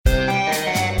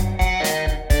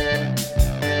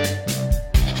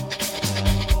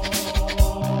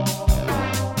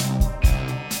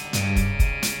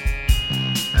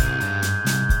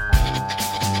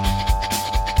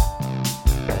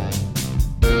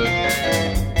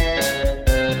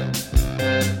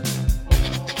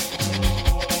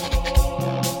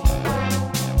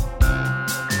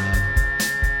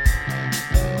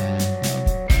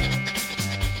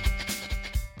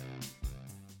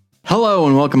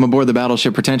welcome aboard the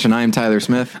Battleship Pretension. I am Tyler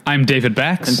Smith. I'm David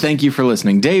Bax. And thank you for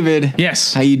listening. David.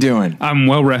 Yes. How you doing? I'm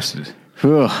well rested.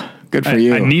 Whew, good for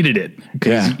you. I needed it.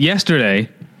 Because yesterday,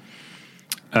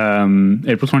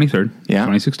 April 23rd,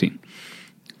 2016,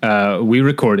 we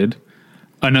recorded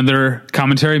another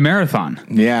commentary marathon.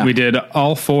 Yeah. We did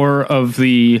all four of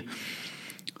the...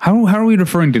 How are we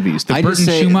referring to these? The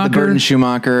Burton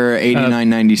Schumacher, 89,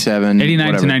 97.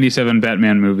 89 to 97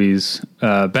 Batman movies.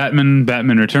 Batman,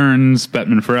 Batman Returns,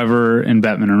 Batman Forever, and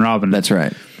Batman and Robin. That's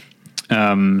right.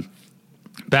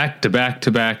 Back to back to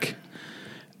back.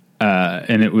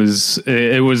 And it was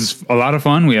a lot of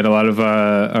fun. We had a lot of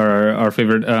our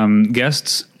favorite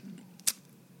guests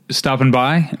stopping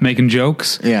by, making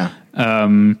jokes. Yeah.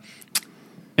 And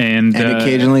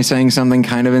occasionally saying something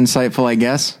kind of insightful, I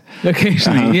guess.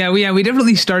 Occasionally. Yeah, we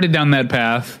definitely started down that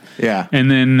path. Yeah.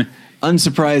 And then...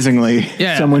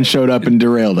 Unsurprisingly, someone showed up and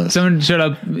derailed us. Someone showed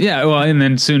up, and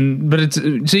then soon... But it's...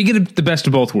 So you get the best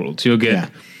of both worlds. You'll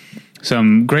get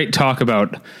some great talk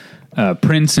about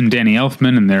Prince and Danny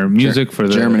Elfman and their music for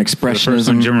the... German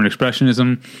Expressionism. German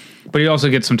Expressionism. But you also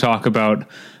get some talk about...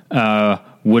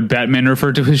 would Batman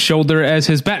refer to his shoulder as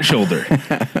his bat shoulder?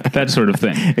 That sort of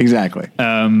thing. Exactly.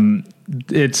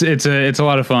 It's a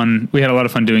lot of fun. We had a lot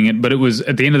of fun doing it, but it was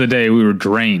at the end of the day we were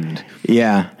drained.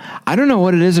 Yeah, I don't know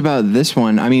what it is about this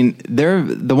one. I mean,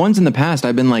 the ones in the past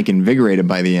I've been like invigorated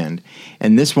by the end,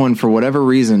 and this one for whatever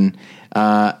reason.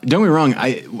 Don't get me wrong.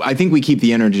 I think we keep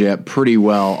the energy up pretty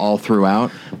well all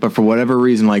throughout, but for whatever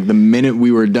reason, like the minute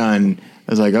we were done,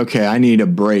 I was like, okay, I need a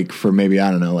break for maybe,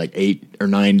 I don't know, like 8 or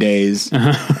 9 days.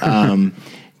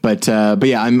 But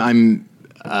yeah, I'm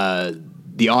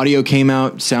the audio came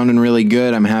out sounding really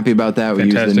good. I'm happy about that. We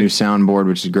used the new soundboard,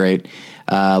 which is great.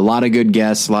 A lot of good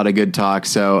guests, a lot of good talk.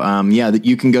 So,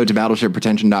 you can go to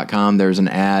battleshippretension.com. There's an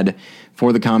ad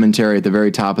for the commentary at the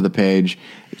very top of the page.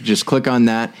 Just click on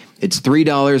that. It's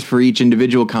 $3 for each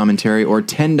individual commentary or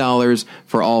 $10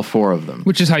 for all four of them.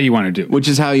 Which is how you want to do it. Which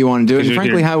is how you want to do it. And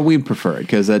frankly, how we prefer it,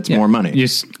 because that's more money.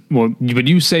 But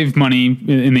you save money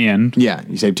in the end. Yeah,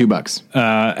 you save $2.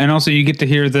 And also you get to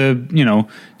hear the,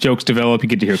 jokes develop. You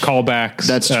get to hear callbacks.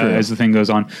 That's true. As the thing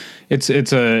goes on.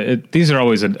 These are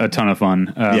always a ton of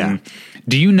fun. Yeah.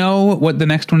 Do you know what the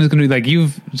next one is going to be? Like,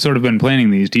 you've sort of been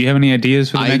planning these. Do you have any ideas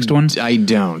for the next one? I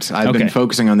don't. I've been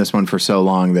focusing on this one for so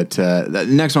long that the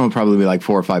next one will probably be like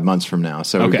 4 or 5 months from now.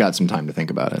 So we've got some time to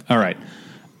think about it. All right.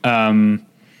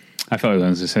 I felt like I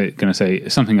was going to say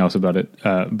something else about it,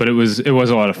 but it was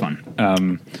a lot of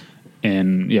fun.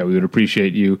 And we would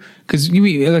appreciate you, because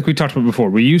like we talked about before,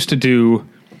 we used to do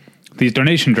these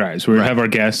donation drives where we have our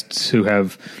guests who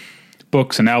have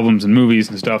books and albums and movies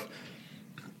and stuff.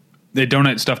 They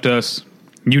donate stuff to us.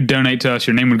 You donate to us.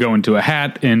 Your name would go into a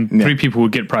hat, and 3 people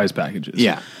would get prize packages.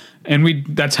 Yeah, and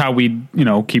that's how we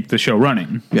keep the show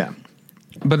running. Yeah,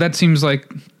 but that seems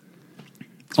like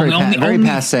very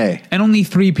passé, and only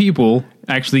 3 people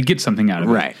actually get something out of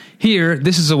it. Right here,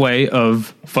 this is a way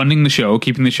of funding the show,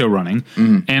 keeping the show running,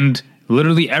 and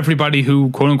literally everybody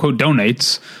who quote unquote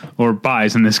donates or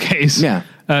buys in this case,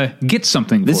 gets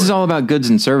something. This is all about goods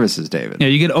and services, David. Yeah,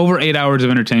 you get over 8 hours of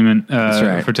entertainment for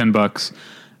 $10.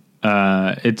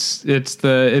 It's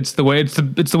the way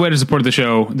to support the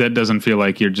show that doesn't feel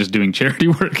like you're just doing charity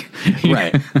work.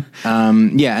 Right.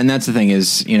 And that's the thing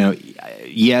is,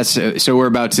 yes. So we're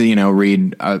about to,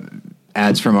 read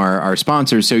ads from our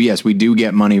sponsors. So yes, we do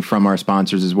get money from our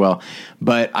sponsors as well.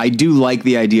 But I do like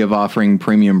the idea of offering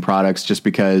premium products, just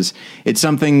because it's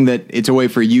something that it's a way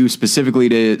for you specifically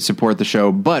to support the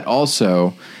show, but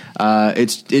also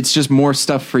it's just more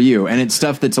stuff for you. And it's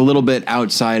stuff that's a little bit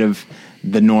outside of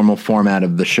the normal format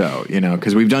of the show,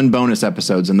 because we've done bonus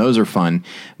episodes and those are fun,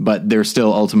 but they're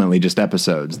still ultimately just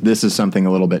episodes. This is something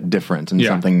a little bit different and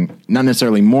something not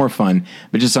necessarily more fun,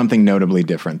 but just something notably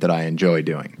different that I enjoy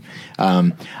doing.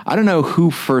 I don't know who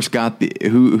first got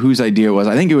whose idea it was.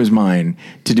 I think it was mine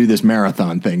to do this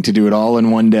marathon thing, to do it all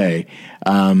in one day.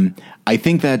 I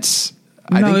think that's...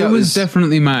 it was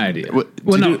definitely my idea.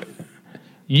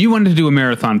 You wanted to do a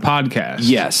marathon podcast.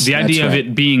 Yes. The idea of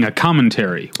it being a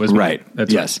commentary was right.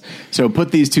 That's yes. Right. So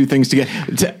put these two things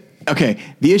together. Okay.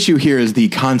 The issue here is the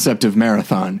concept of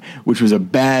marathon, which was a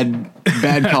bad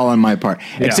call on my part,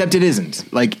 except it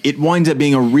isn't. Like, it winds up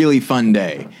being a really fun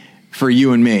day for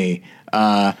you and me.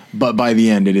 But by the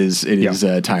end, it is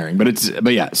tiring.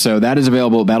 But yeah. So that is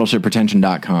available at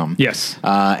battleshippretension.com. Yes.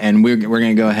 And we're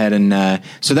going to go ahead and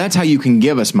so that's how you can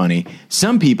give us money.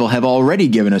 Some people have already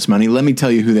given us money. Let me tell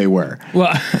you who they were.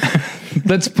 Well,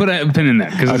 let's put a pin in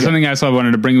that, because it's something else I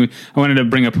wanted to bring. I wanted to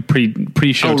bring up a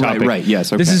pre-show topic. Right.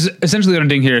 Yes. Okay. This is essentially what I'm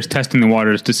doing here is testing the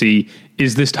waters to see,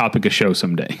 is this topic a show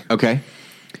someday? Okay.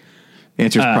 The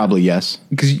answer is probably yes.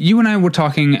 Because you and I were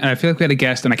talking, and I feel like we had a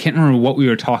guest, and I can't remember what we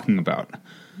were talking about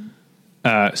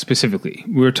specifically.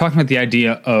 We were talking about the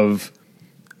idea of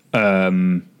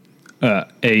a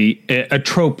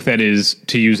trope that is,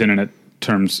 to use internet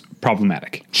terms,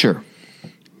 problematic. Sure.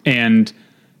 And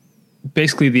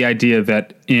basically the idea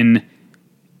that in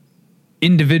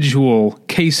individual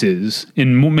cases,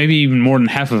 in maybe even more than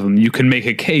half of them, you can make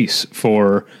a case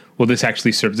for, well, this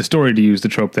actually served the story to use the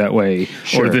trope that way,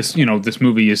 sure. or this, this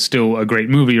movie is still a great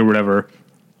movie or whatever.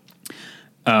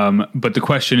 But the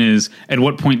question is, at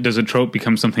what point does a trope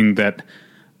become something that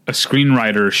a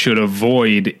screenwriter should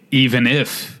avoid, even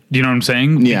if, do you know what I'm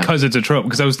saying? Yeah. Because it's a trope.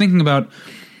 Because I was thinking about,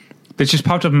 this just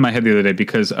popped up in my head the other day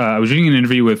because I was reading an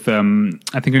interview with, I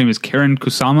think her name is Karen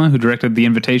Kusama, who directed The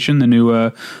Invitation, the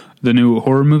new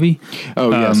horror movie.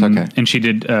 Oh, yes, okay. And she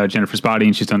did Jennifer's Body,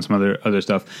 and she's done some other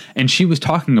stuff. And she was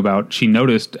talking about, she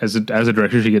noticed, as a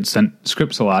director, she gets sent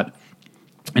scripts a lot,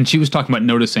 and she was talking about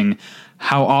noticing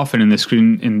how often in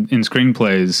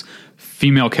screenplays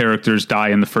female characters die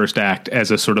in the first act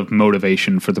as a sort of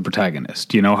motivation for the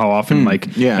protagonist. You know, how often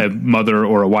a mother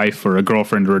or a wife or a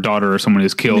girlfriend or a daughter or someone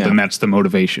is killed, and that's the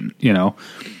motivation,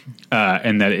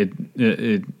 and that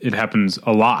it happens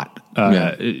a lot.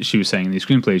 She was saying in these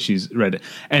screenplays she's read.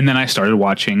 And then I started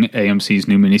watching AMC's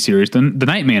new miniseries, The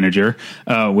Night Manager,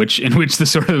 in which the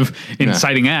sort of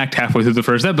inciting act halfway through the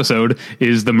first episode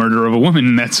is the murder of a woman.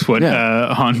 And that's what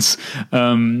haunts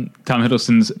Tom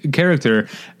Hiddleston's character.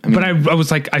 But I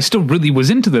was like, I still really was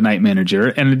into The Night Manager,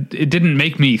 and it didn't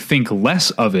make me think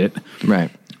less of it. Right.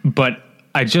 But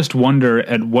I just wonder,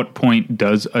 at what point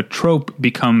does a trope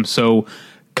become so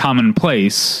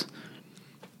commonplace,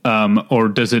 or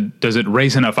does it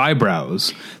raise enough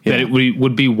eyebrows that it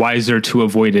would be wiser to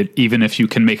avoid it, even if you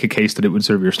can make a case that it would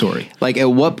serve your story? Like,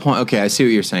 at what point? Okay, I see what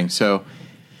you're saying. So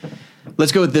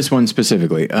let's go with this one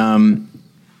specifically.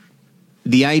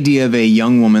 The idea of a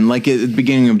young woman, like at the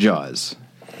beginning of Jaws,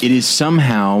 it is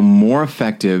somehow more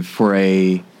effective for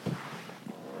a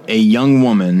young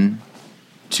woman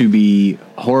to be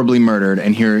horribly murdered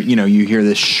and you hear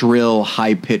this shrill,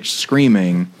 high-pitched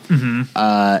screaming,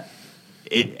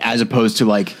 as opposed to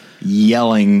like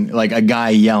yelling, like a guy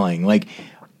yelling. Like,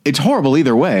 it's horrible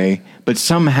either way, but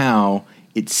somehow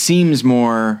it seems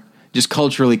more just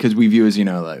culturally, because we view as,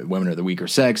 like, women are the weaker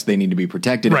sex, they need to be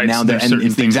protected. Right. And now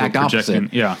it's the exact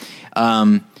opposite. Yeah.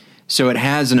 So it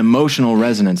has an emotional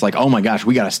resonance, like, oh my gosh,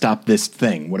 we got to stop this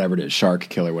thing, whatever it is, shark,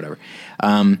 killer, whatever.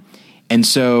 And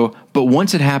so, but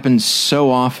once it happens so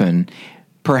often,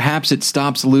 perhaps it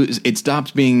stops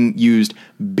being used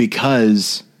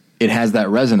because it has that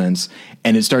resonance,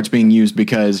 and it starts being used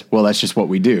because, well, that's just what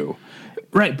we do.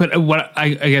 Right. But what I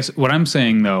guess what I'm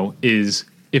saying, though, is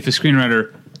if a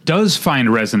screenwriter does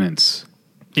find resonance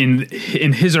in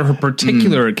his or her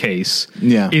particular case,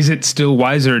 is it still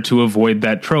wiser to avoid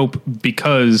that trope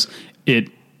because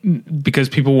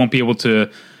people won't be able to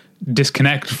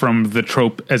disconnect from the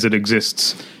trope as it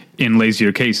exists in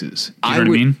lazier cases? Do you know what I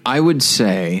mean? I would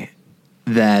say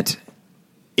that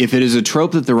if it is a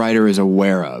trope that the writer is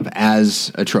aware of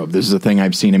as a trope, this is a thing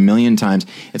I've seen a million times.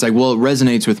 It's like, well, it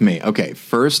resonates with me. Okay,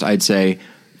 first I'd say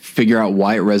figure out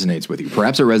why it resonates with you.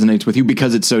 Perhaps it resonates with you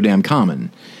because it's so damn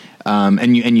common.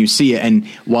 And you see it, and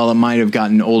while it might have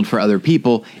gotten old for other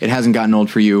people, it hasn't gotten old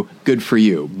for you. Good for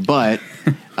you. But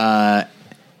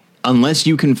unless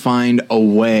you can find a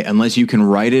way, unless you can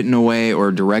write it in a way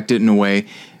or direct it in a way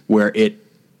where it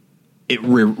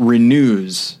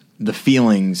renews the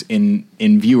feelings in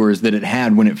viewers that it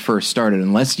had when it first started,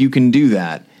 unless you can do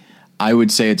that, I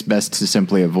would say it's best to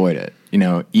simply avoid it.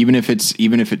 Even if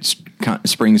it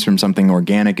springs from something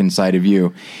organic inside of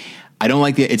you. I don't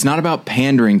like it's not about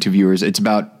pandering to viewers. It's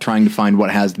about trying to find what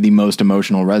has the most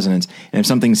emotional resonance. And if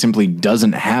something simply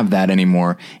doesn't have that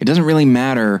anymore, it doesn't really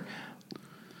matter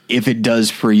if it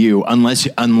does for you,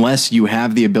 unless you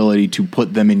have the ability to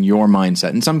put them in your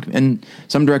mindset. And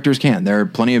some directors can. There are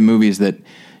plenty of movies that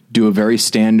do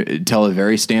tell a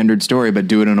very standard story, but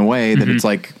do it in a way that it's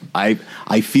like,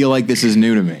 I feel like this is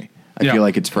new to me. I feel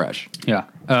like it's fresh. Yeah.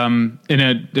 In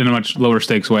a much lower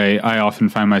stakes way, I often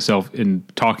find myself in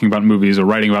talking about movies or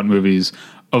writing about movies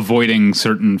avoiding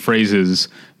certain phrases,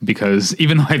 because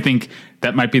even though I think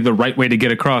that might be the right way to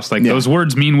get across, like those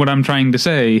words mean what I'm trying to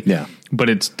say,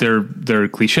 but they're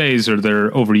cliches or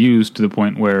they're overused to the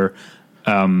point where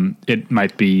it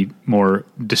might be more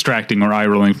distracting or eye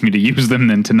rolling for me to use them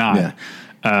than to not.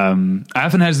 I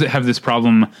often have this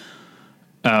problem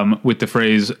with the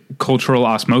phrase cultural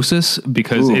osmosis,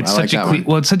 because it's such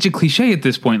a cliche at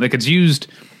this point. Like, it's used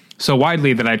so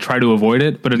widely that I try to avoid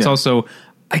it, but it's also,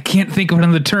 I can't think of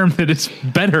another term that is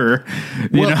better,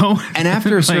 you know? And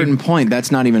after a certain point,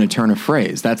 that's not even a turn of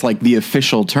phrase. That's like the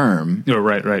official term. Oh,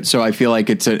 right. So I feel like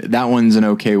that one's an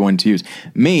okay one to use.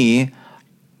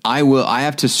 I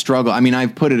have to struggle. I mean,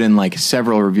 I've put it in like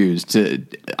several reviews.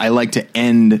 I like to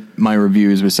end my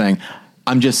reviews with saying,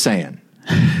 I'm just saying,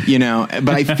 you know, but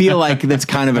I feel like that's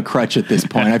kind of a crutch at this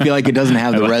point. I feel like it doesn't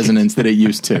have the resonance that it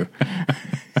used to.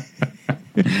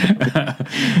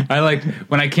 I like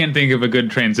when I can't think of a good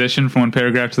transition from one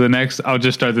paragraph to the next, I'll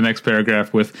just start the next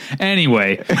paragraph with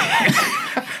anyway.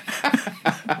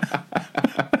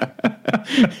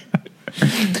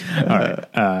 All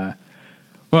right.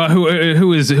 Well,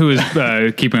 who is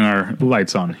keeping our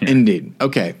lights on here? Indeed.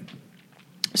 Okay.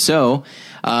 So,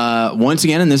 once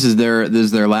again, and this is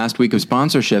their last week of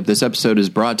sponsorship. This episode is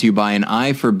brought to you by An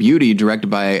Eye for Beauty, directed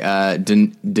by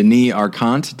Denis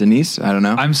Arcand. Denise, I don't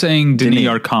know. I'm saying Denis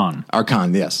Arcand.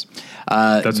 Arcand, yes.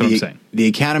 That's what I'm saying. The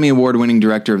Academy Award-winning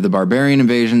director of The Barbarian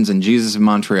Invasions and Jesus of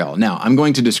Montreal. Now, I'm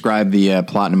going to describe the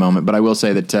plot in a moment, but I will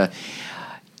say that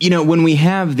when we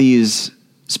have these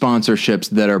sponsorships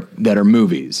that are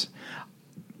movies,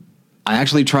 I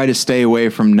actually try to stay away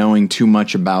from knowing too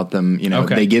much about them.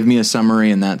 Okay. They give me a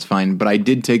summary and that's fine. But I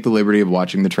did take the liberty of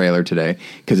watching the trailer today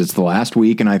because it's the last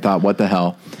week and I thought, what the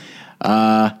hell?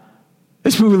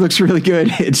 This movie looks really good.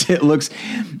 It looks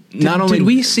not only... Did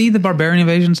we see the Barbarian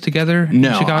Invasions together in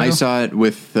Chicago? I saw it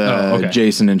with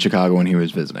Jason in Chicago when he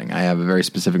was visiting. I have a very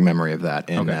specific memory of that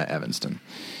in Evanston.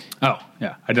 Oh,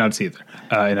 yeah. I did not see it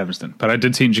there in Evanston, but I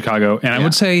did see it in Chicago. And I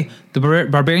would say the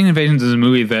Barbarian Invasions is a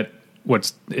movie that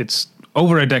it's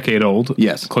over a decade old.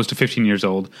 Yes. Close to 15 years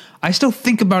old. I still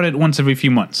think about it once every few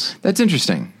months. That's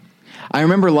interesting. I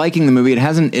remember liking the movie. It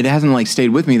hasn't like stayed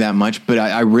with me that much, but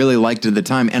I really liked it at the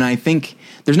time. And I think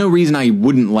there's no reason I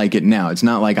wouldn't like it now. It's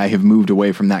not like I have moved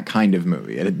away from that kind of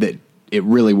movie.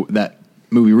 That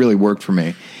movie really worked for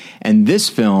me. And this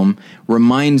film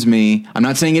reminds me, I'm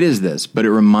not saying it is this, but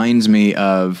it reminds me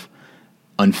of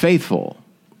Unfaithful.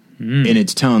 In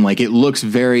its tone. Like, it looks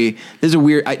very... This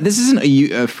isn't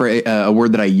a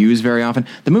word that I use very often.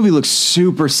 The movie looks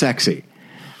super sexy.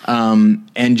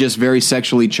 And just very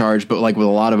sexually charged, but like with a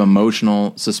lot of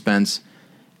emotional suspense.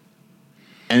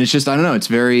 And it's just, I don't know, it's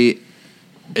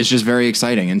just very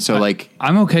exciting. And so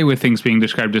I'm okay with things being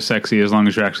described as sexy as long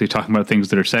as you're actually talking about things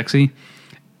that are sexy.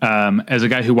 As a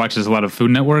guy who watches a lot of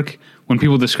Food Network, when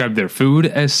people describe their food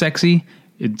as sexy,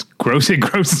 it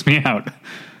grosses me out.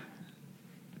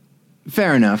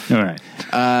 Fair enough. All right.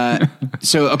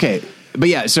 So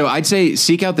I'd say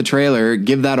seek out the trailer,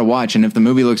 give that a watch, and if the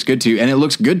movie looks good to you, and it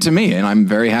looks good to me, and I'm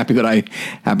very happy that I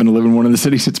happen to live in one of the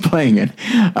cities it's playing in.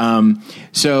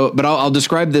 But I'll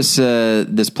describe this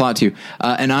plot to you.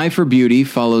 An Eye for Beauty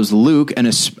follows Luke,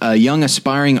 a young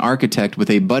aspiring architect with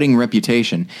a budding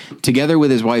reputation. Together with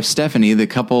his wife Stephanie, the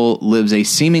couple lives a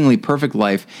seemingly perfect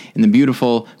life in the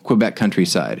beautiful Quebec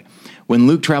countryside. When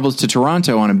Luke travels to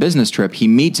Toronto on a business trip, he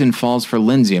meets and falls for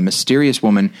Lindsay, a mysterious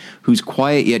woman whose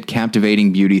quiet yet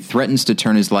captivating beauty threatens to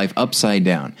turn his life upside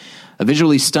down. A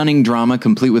visually stunning drama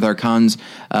complete with Arcand's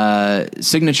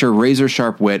signature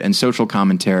razor-sharp wit and social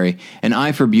commentary, An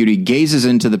Eye for Beauty gazes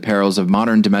into the perils of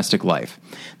modern domestic life.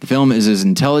 The film is as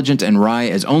intelligent and wry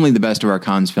as only the best of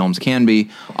Arcand's films can be,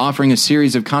 offering a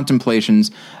series of contemplations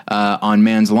on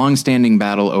man's long-standing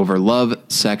battle over love,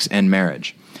 sex, and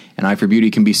marriage. An Eye for Beauty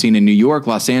can be seen in New York,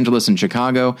 Los Angeles, and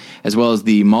Chicago, as well as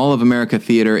the Mall of America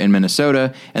Theater in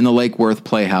Minnesota and the Lake Worth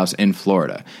Playhouse in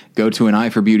Florida. Go to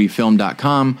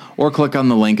aneyeforbeautyfilm.com or click on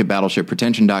the link at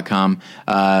battleshippretension.com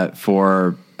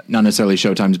for not necessarily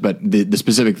showtimes, but the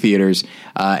specific theaters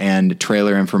and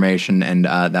trailer information and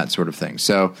that sort of thing.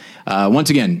 So once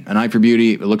again, An Eye for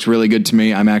Beauty, it looks really good to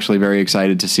me. I'm actually very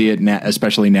excited to see it,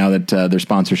 especially now that their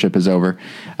sponsorship is over.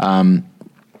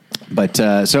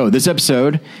 So this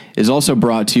episode is also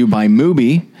brought to you by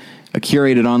Mubi, a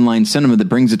curated online cinema that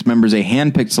brings its members a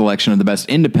hand-picked selection of the best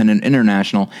independent,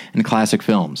 international, and classic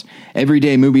films. Every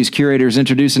day, Mubi's curators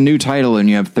introduce a new title, and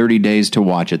you have 30 days to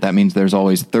watch it. That means there's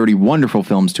always 30 wonderful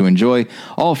films to enjoy,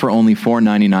 all for only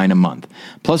 $4.99 a month.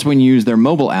 Plus, when you use their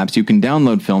mobile apps, you can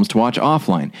download films to watch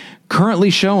offline.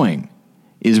 Currently showing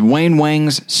is Wayne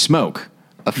Wang's Smoke,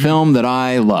 a film that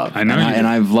I love. I know, and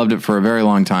I've loved it for a very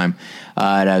long time.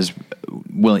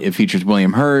 It features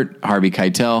William Hurt, Harvey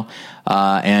Keitel,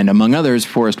 and among others,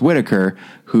 Forrest Whitaker,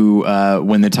 who,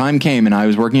 when the time came and I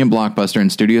was working at Blockbuster in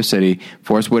Studio City,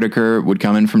 Forrest Whitaker would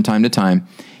come in from time to time,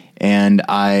 and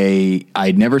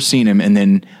I'd never seen him. And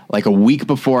then like a week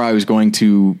before I was going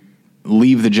to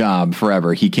leave the job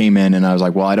forever, he came in and I was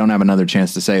like, well, I don't have another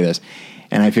chance to say this.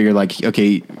 And I figured, like,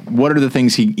 okay, what are the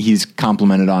things he's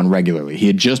complimented on regularly? He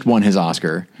had just won his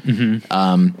Oscar. And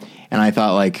I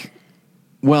thought, like,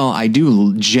 well, I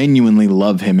do genuinely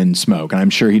love him in Smoke, and I'm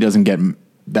sure he doesn't get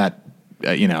that,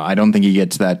 I don't think he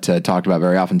gets that talked about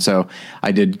very often. So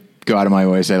I did go out of my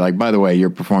way to say, like, by the way,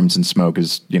 your performance in Smoke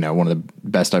is, one of the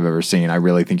best I've ever seen. I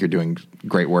really think you're doing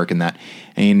great work in that.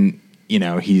 And,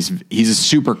 he's a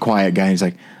super quiet guy. He's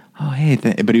like, oh, hey,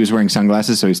 but he was wearing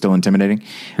sunglasses, so he's still intimidating.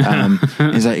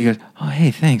 He's like, he goes, oh, hey,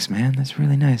 thanks, man. That's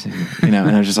really nice of you. And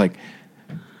I was just like,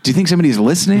 do you think somebody's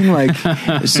listening? Like,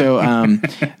 so,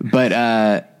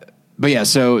 but yeah,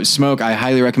 so Smoke, I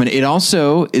highly recommend it. It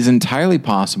also is entirely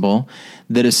possible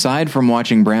that aside from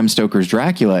watching Bram Stoker's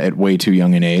Dracula at way too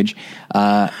young an age,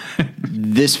 that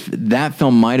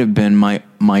film might have been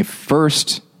my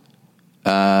first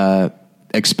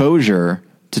exposure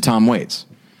to Tom Waits.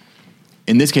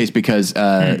 In this case, because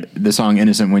the song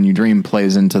 "Innocent When You Dream"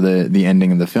 plays into the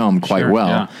ending of the film quite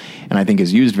well, and I think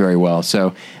is used very well.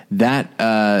 So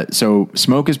so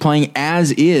Smoke is playing,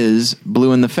 as is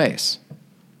Blue in the Face,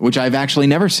 which I've actually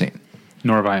never seen.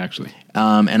 Nor have I actually.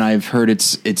 And I've heard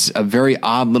it's a very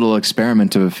odd little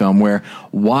experiment of a film where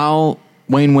while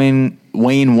Wayne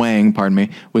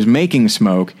Wang, was making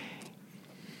Smoke,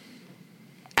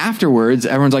 afterwards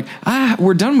everyone's like,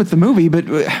 we're done with the movie, but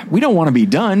we don't want to be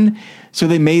done. So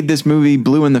they made this movie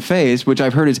Blue in the Face, which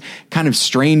I've heard is kind of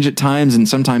strange at times and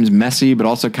sometimes messy, but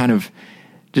also kind of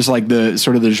just like the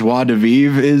sort of the joie de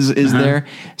vivre is there.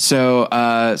 So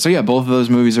yeah, both of those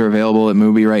movies are available at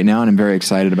Mubi right now, and I'm very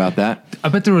excited about that. I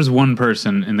bet there was one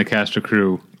person in the cast or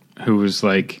crew who was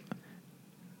like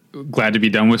glad to be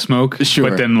done with Smoke, sure,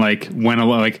 but then like went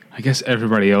along, like, I guess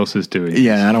everybody else is doing it.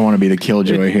 Yeah, I don't want to be the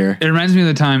killjoy here. It reminds me of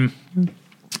the time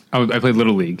I played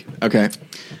Little League. Okay.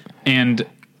 And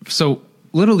so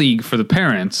Little League for the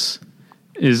parents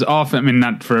is often, I mean,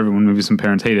 not for everyone, maybe some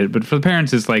parents hate it, but for the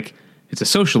parents it's like, it's a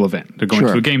social event. They're going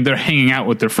to a game. They're hanging out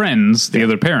with their friends, the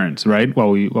other parents, right?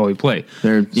 While we play.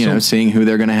 They're seeing who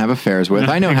they're going to have affairs with.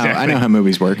 I know how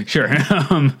movies work. Sure.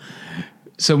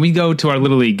 So we go to our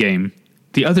Little League game.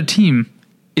 The other team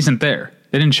isn't there.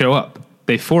 They didn't show up.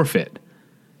 They forfeit.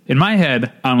 In my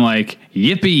head, I'm like,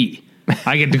 yippee!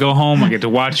 I get to go home. I get to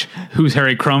watch Who's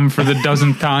Harry Crumb for the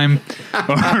dozenth time,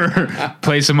 or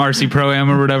play some RC Pro-Am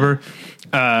or whatever.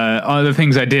 All the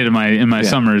things I did in my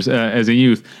summers as a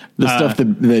youth. The stuff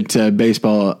that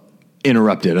baseball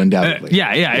interrupted, undoubtedly.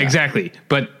 Yeah, exactly.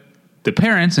 But the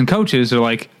parents and coaches are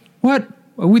like, what?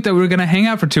 We thought we were going to hang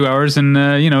out for 2 hours and,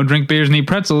 drink beers and eat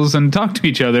pretzels and talk to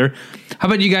each other. How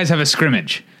about you guys have a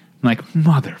scrimmage? I'm like,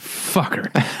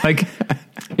 motherfucker. Like,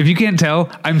 if you can't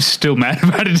tell, I'm still mad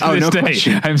about it to this day.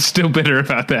 Question. I'm still bitter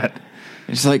about that.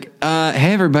 It's like,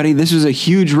 hey, everybody, this was a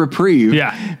huge reprieve.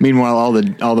 Yeah. Meanwhile,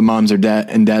 all the moms and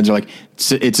dads are like,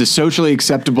 it's a socially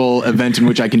acceptable event in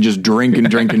which I can just drink and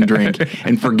drink and drink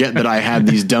and forget that I have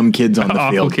these dumb kids on the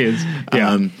field. Awful kids.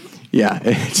 Yeah.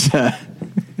 It's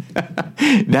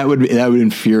that would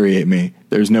infuriate me.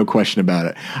 There's no question about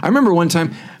it. I remember one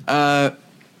time I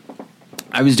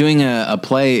was doing a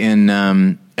play in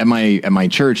at my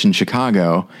church in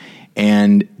Chicago,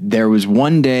 and there was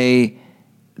one day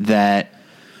that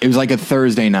it was like a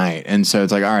Thursday night, and so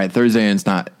it's like, all right, Thursday night's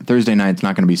not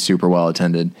going to be super well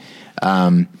attended,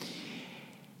 and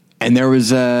there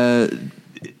was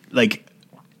like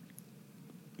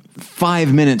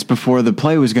 5 minutes before the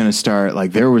play was going to start,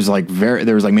 like there was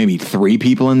maybe 3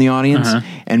 people in the audience,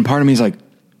 and part of me is like,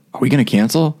 are we going to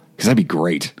cancel? Because that'd be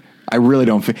great. I really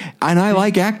don't and I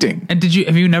like acting. And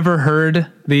have you never heard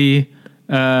the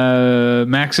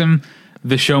maxim,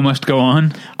 the show must go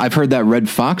on? I've heard that Red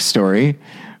Fox story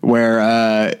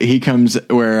where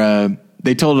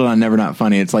they told it on Never Not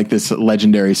Funny. It's like this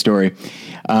legendary story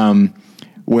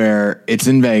where it's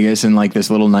in Vegas in like this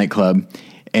little nightclub,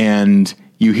 and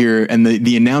you hear, and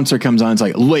the announcer comes on. It's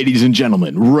like, ladies and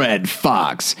gentlemen, Red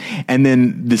Fox. And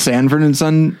then the Sanford and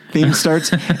Son theme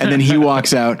starts. And then he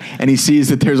walks out and he sees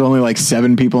that there's only like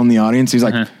 7 people in the audience. He's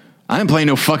like, I ain't playing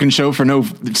no fucking show for no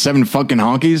 7 fucking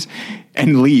honkies,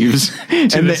 and leaves.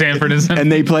 And the Sanford and Son.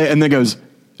 And they play, and then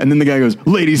the guy goes,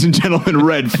 ladies and gentlemen,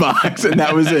 Red Fox. And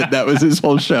that was it. That was his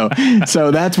whole show. So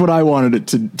that's what I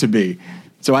wanted it to be.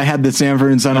 So I had the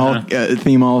Sanford and Son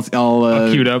theme all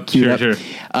queued up. Sure.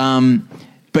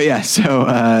 But yeah,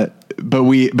 so,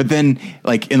 but then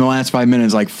like in the last 5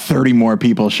 minutes, like 30 more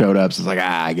people showed up. So it's like,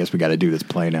 I guess we got to do this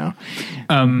play now.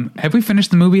 Have we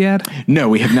finished the movie ad? No,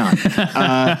 we have not.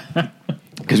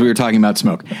 Cause we were talking about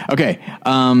Smoke. Okay.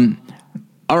 All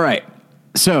right.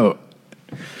 So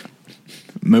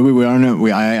movie, we don't know.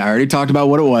 I already talked about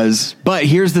what it was, but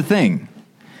here's the thing.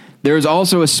 There is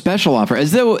also a special offer,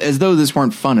 as though this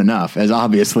weren't fun enough, as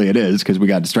obviously it is because we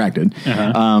got distracted.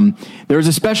 There's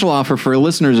a special offer for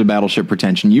listeners of Battleship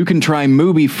Pretension. You can try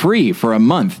Mubi free for a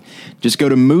month. Just go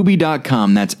to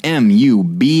Mubi.com. That's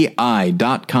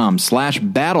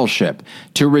MUBI.com/Battleship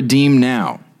to redeem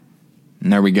now.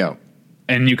 And there we go.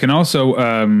 And you can also,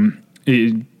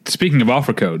 speaking of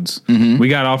offer codes, we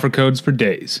got offer codes for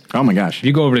days. Oh my gosh. If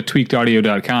you go over to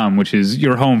tweakedaudio.com, which is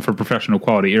your home for professional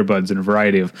quality earbuds in a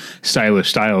variety of stylish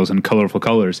styles and colorful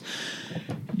colors,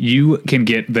 you can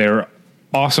get their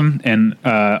awesome and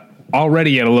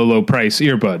already at a low price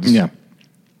earbuds. Yeah.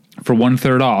 For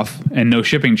 1/3 off and no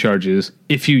shipping charges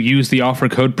if you use the offer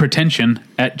code pretension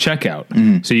at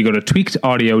checkout. So you go to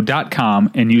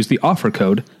tweakedaudio.com and use the offer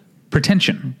code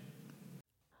pretension.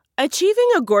 Achieving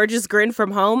a gorgeous grin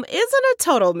from home isn't a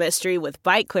total mystery with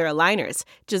Byte Clear aligners.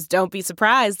 Just don't be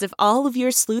surprised if all of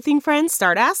your sleuthing friends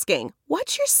start asking,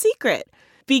 "What's your secret?"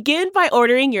 Begin by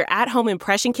ordering your at-home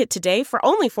impression kit today for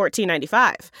only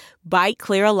 $14.95. Byte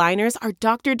Clear aligners are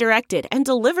doctor-directed and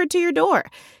delivered to your door.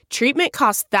 Treatment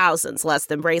costs thousands less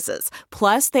than braces.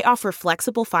 Plus, they offer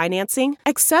flexible financing,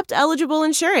 accept eligible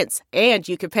insurance, and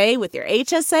you can pay with your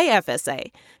HSA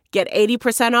FSA. Get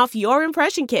 80% off your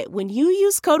impression kit when you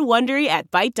use code WONDERY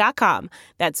at Byte.com.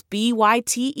 That's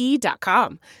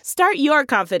BYTE.com. Start your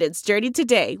confidence journey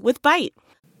today with Byte.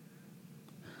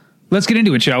 Let's get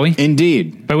into it, shall we?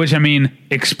 Indeed. By which I mean,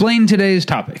 explain today's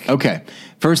topic. Okay.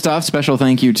 First off, special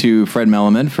thank you to Fred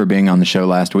Melamed for being on the show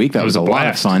last week. That was a lot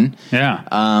of fun. Yeah.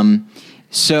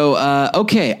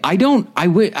 Okay.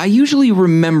 I usually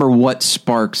remember what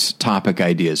sparks topic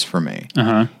ideas for me.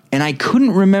 And I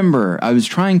couldn't remember. I was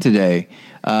trying today.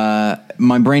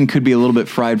 My brain could be a little bit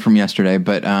fried from yesterday,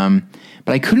 but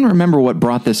I couldn't remember what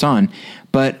brought this on.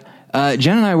 But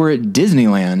Jen and I were at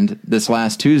Disneyland this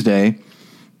last Tuesday,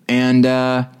 and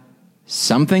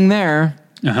something there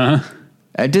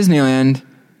at Disneyland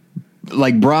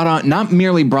not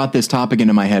merely brought this topic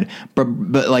into my head, but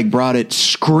brought it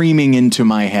screaming into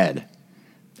my head.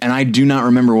 And I do not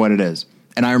remember what it is.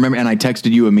 And I remember, and I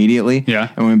texted you immediately. Yeah.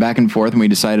 And we went back and forth, and we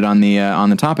decided on the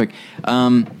topic.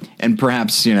 And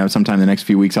perhaps sometime in the next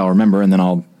few weeks I'll remember, and then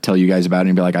I'll tell you guys about it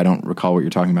and be like, I don't recall what you're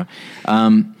talking about.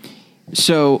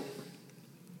 So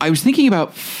I was thinking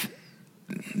about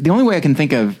the only way I can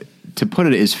think of to put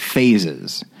it is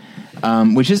phases,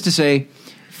 which is to say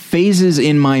phases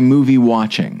in my movie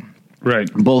watching, right?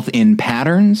 Both in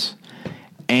patterns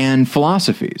and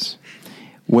philosophies.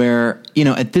 Where,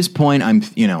 at this point I'm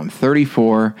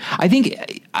 34. I think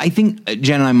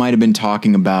Jen and I might have been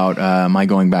talking about my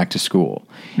going back to school,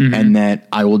 and that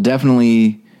I will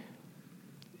definitely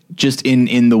just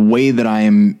in the way that I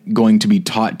am going to be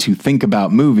taught to think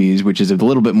about movies, which is a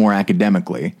little bit more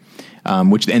academically,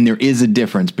 and there is a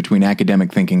difference between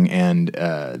academic thinking and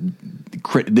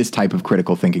this type of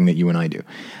critical thinking that you and I do.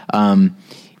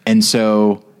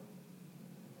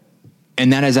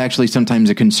 And that is actually sometimes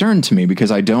a concern to me,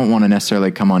 because I don't want to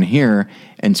necessarily come on here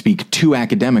and speak too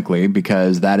academically,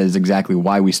 because that is exactly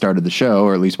why we started the show,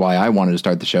 or at least why I wanted to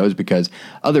start the show, is because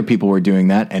other people were doing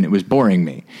that and it was boring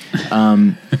me.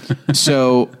 But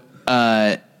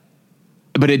I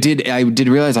did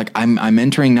realize I'm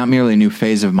entering not merely a new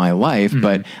phase of my life,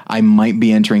 but I might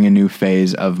be entering a new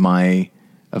phase of my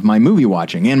movie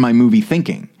watching and my movie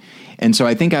thinking. And so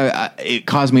I think it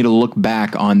caused me to look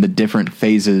back on the different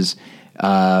phases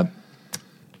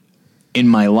in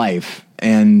my life,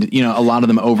 and a lot of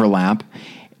them overlap.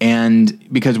 And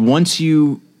because once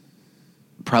you're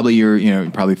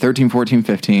probably 13, 14,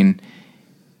 15,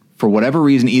 for whatever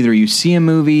reason, either you see a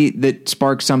movie that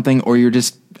sparks something, or you're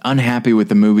just unhappy with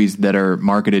the movies that are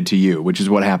marketed to you, which is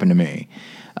what happened to me.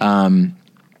 And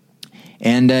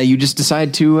you just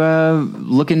decide to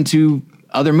look into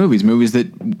other movies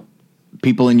that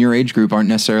people in your age group aren't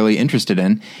necessarily interested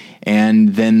in,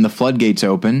 and then the floodgates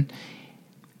open.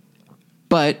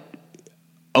 But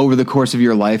over the course of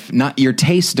your life, not your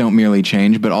tastes don't merely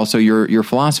change, but also your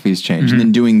philosophies change. And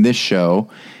then doing this show,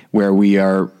 where we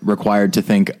are required to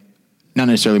think not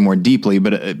necessarily more deeply,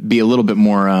 but be a little bit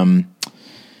more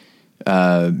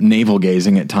navel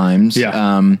gazing at times.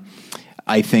 Yeah.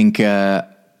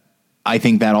 I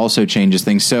think that also changes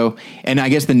things. So, and I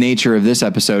guess the nature of this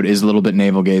episode is a little bit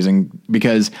navel gazing,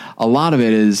 because a lot of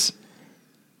it is,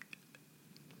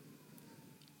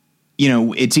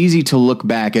 it's easy to look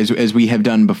back as we have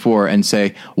done before and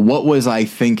say, what was I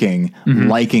thinking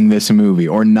liking this movie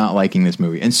or not liking this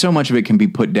movie? And so much of it can be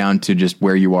put down to just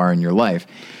where you are in your life.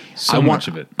 Much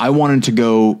of it. I wanted to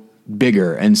go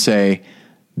bigger and say,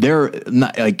 there,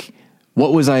 not like,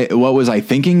 what was I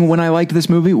thinking when I liked this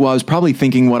movie? Well, I was probably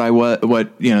thinking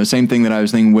same thing that I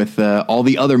was thinking with all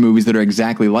the other movies that are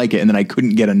exactly like it and that I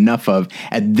couldn't get enough of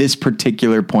at this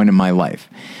particular point in my life.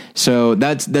 So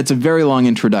that's a very long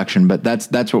introduction, but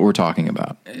that's what we're talking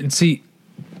about. And see,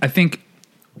 I think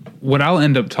what I'll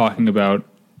end up talking about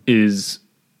is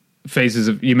phases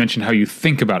of, you mentioned how you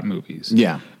think about movies.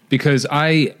 Yeah. Because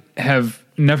I have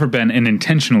never been, and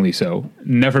intentionally so,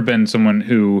 never been someone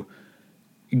who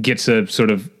gets a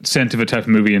sort of scent of a type of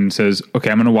movie and says,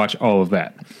 okay, I'm going to watch all of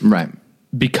that. Right.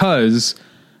 Because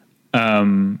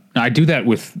I do that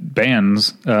with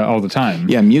bands all the time.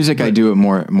 Yeah, music, I do it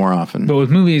more often. But with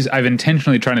movies, I've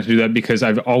intentionally tried to do that because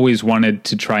I've always wanted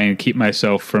to try and keep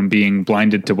myself from being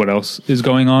blinded to what else is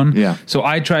going on. Yeah. So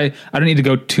I don't need to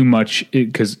go too much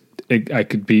because I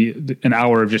could be an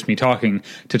hour of just me talking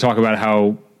to talk about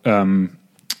how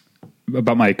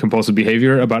about my compulsive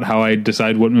behavior, about how I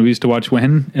decide what movies to watch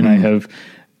when. And I have,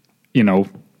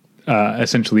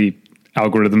 essentially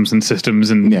algorithms and systems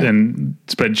and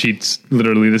spreadsheets.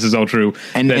 Literally, this is all true.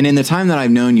 And in the time that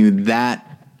I've known you,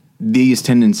 these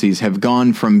tendencies have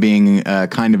gone from being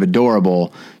kind of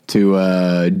adorable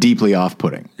to deeply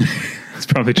off-putting. It's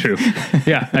probably true.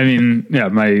 Yeah. I mean, yeah,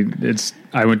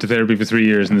 I went to therapy for 3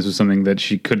 years and this was something that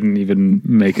she couldn't even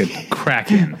make a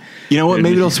crack in. You know what?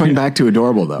 Maybe it'll swing back to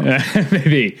adorable though.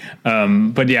 Maybe.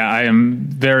 But yeah, I am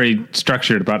very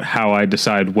structured about how I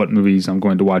decide what movies I'm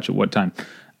going to watch at what time.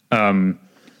 And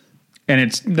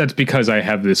that's because I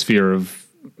have this fear of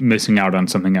missing out on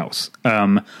something else.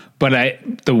 But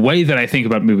the way that I think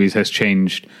about movies has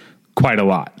changed quite a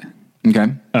lot.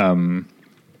 Okay.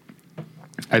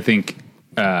 I think,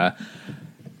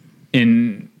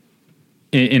 in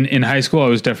high school, I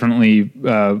was definitely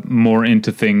more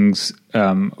into things,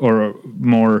 or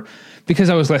more because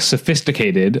I was less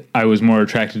sophisticated. I was more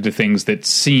attracted to things that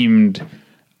seemed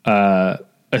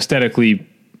aesthetically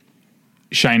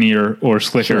shinier or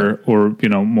slicker, or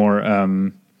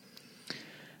more.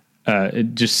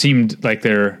 It just seemed like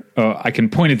I can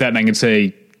point at that and I can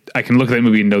say, I can look at that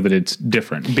movie and know that it's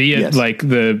different. Be it like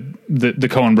the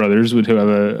Coen brothers, who have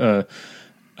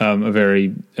a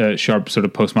very sharp sort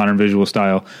of postmodern visual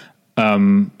style,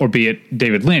 or be it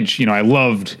David Lynch. I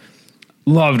loved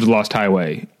Lost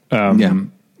Highway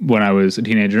when I was a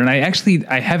teenager, and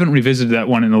I haven't revisited that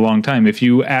one in a long time. If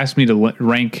you asked me to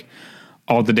rank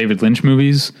all the David Lynch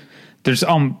movies, there's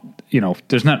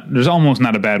almost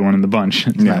not a bad one in the bunch.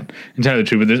 It's not entirely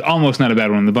true, but there's almost not a bad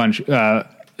one in the bunch.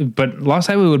 But Lost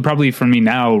Highway would probably, for me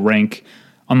now, rank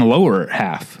on the lower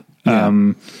half.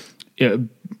 Yeah.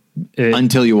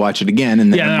 Until you watch it again,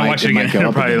 and then I watch it again,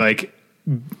 it'll probably like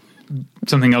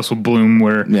something else will bloom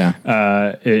where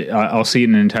I'll see it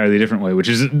in an entirely different way, which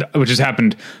has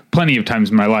happened plenty of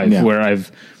times in my life where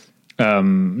I've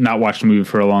not watched a movie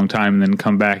for a long time and then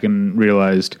come back and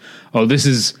realized, I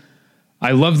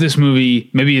love this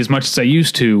movie maybe as much as I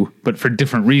used to, but for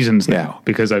different reasons now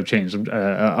because I've changed.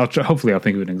 Hopefully I'll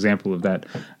think of an example of that.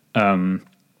 I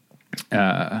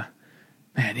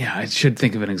should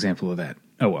think of an example of that.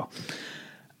 Oh, well.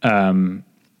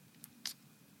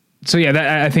 So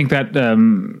yeah, I think that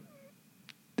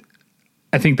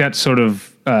sort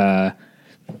of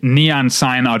neon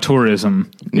sign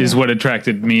auteurism is what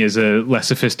attracted me as a less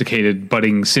sophisticated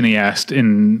budding cineast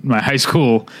in my high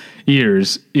school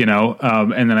years,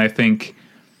 and then I think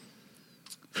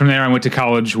from there I went to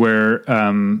college where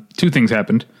two things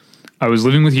happened. I was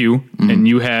living with you, and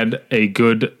you had a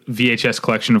good VHS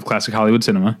collection of classic Hollywood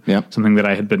cinema. Something that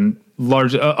I had been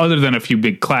other than a few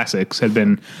big classics, had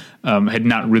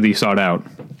not really sought out.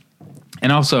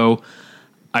 And also,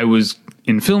 I was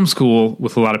in film school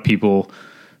with a lot of people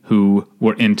who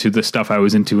were into the stuff I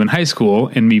was into in high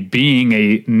school, and me being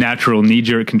a natural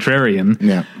knee-jerk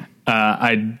contrarian,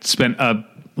 I'd spent a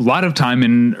lot of time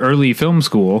in early film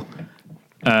school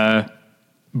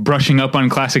brushing up on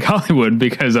classic Hollywood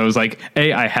because I was like,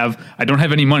 I don't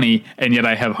have any money, and yet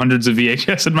I have hundreds of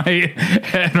VHS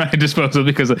at my disposal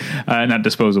because not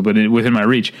disposal, but within my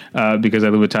reach because I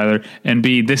live with Tyler. And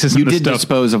B, this isn't the stuff. You did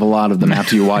dispose of a lot of them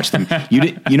after you watched them.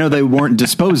 They weren't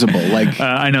disposable. Like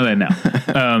I know that now.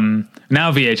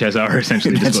 Now VHS are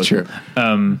essentially disposable. That's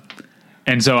true.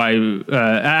 And so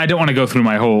I don't want to go through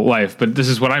my whole life, but this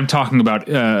is what I'm talking about.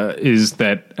 Is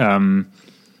that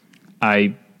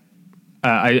I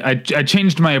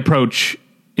changed my approach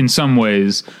in some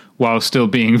ways while still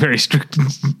being very strict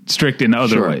in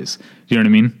other ways. Do you know what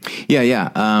I mean?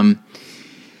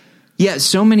 Yeah.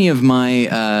 So many of my,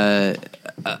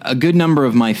 a good number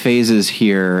of my phases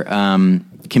here,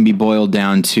 can be boiled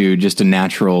down to just a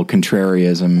natural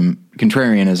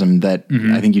contrarianism that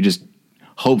I think you just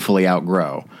hopefully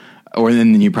outgrow. or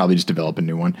then you probably just develop a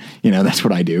new one. That's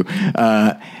what I do.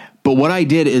 But what I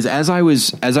did is as I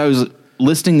was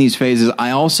listing these phases,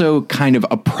 I also kind of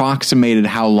approximated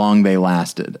how long they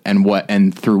lasted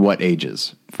and through what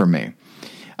ages for me.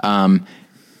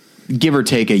 Give or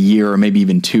take a year or maybe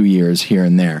even 2 years here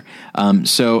and there.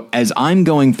 So as I'm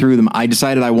going through them, I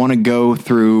decided I wanted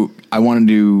to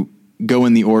go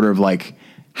in the order of like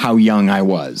how young I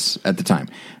was at the time.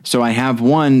 So I have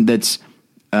one that's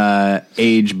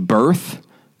age birth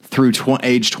through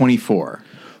age 24.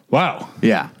 Wow.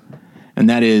 Yeah. And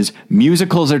that is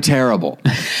musicals are terrible.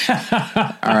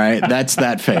 All right. That's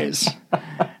that phase.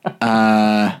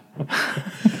 Now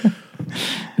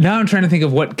I'm trying to think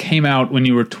of what came out when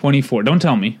you were 24. Don't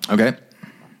tell me. Okay.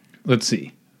 Let's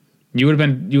see. You would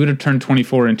have turned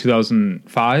 24 in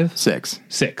 2005?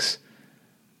 Six.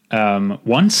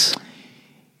 Once?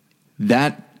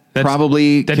 That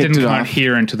probably that kicked didn't it come out off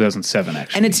here in 2007.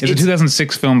 Actually, and it's a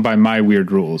 2006 film by My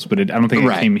Weird Rules, but I don't think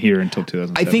it came here until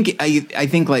 2007. I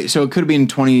think like so it could have been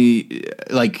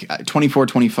 24,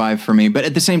 25 for me, but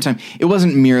at the same time, it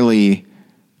wasn't merely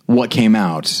what came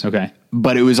out. Okay,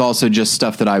 but it was also just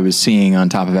stuff that I was seeing on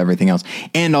top of everything else,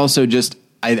 and also just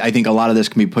I think a lot of this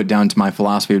can be put down to my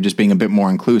philosophy of just being a bit more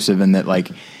inclusive, and that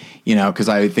because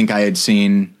I think I had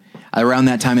seen. Around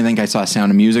that time, I think I saw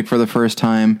Sound of Music for the first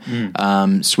time.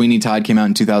 Sweeney Todd came out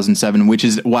in 2007, which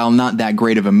is, while not that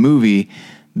great of a movie,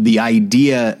 the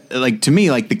idea, like to me,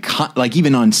 like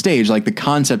even on stage, like the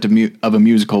concept of a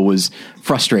musical was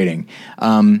frustrating.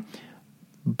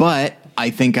 But I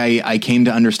think I came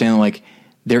to understand like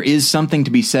there is something to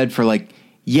be said for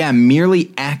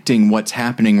merely acting what's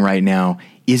happening right now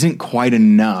isn't quite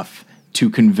enough to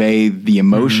convey the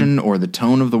emotion or the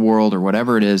tone of the world or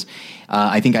whatever it is.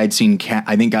 I think I'd seen,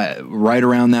 right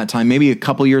around that time, maybe a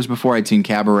couple years before, I'd seen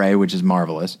Cabaret, which is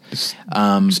marvelous.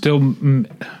 Still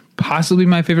possibly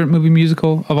my favorite movie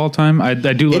musical of all time. I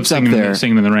do love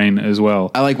Singing in the Rain as well.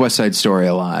 I like West Side Story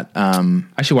a lot.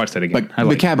 I should watch that again.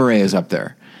 But Cabaret is up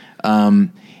there.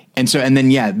 Then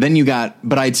you got,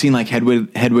 but I'd seen like Hedwig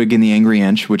and the Angry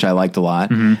Inch, which I liked a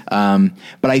lot.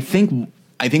 But I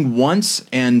think Once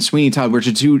and Sweeney Todd were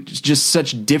just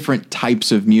such different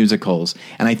types of musicals.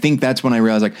 And I think that's when I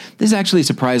realized this is actually a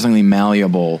surprisingly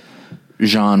malleable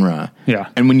genre. Yeah.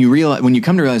 And when you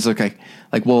come to realize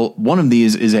one of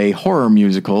these is a horror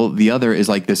musical. The other is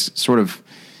like this sort of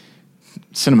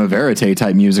cinema verite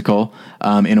type musical,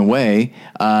 in a way.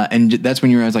 And that's when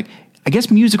you realize I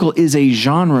guess musical is a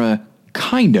genre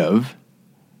kind of.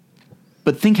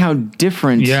 But think how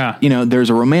different, there's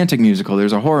a romantic musical,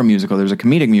 there's a horror musical, there's a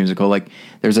comedic musical,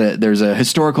 there's a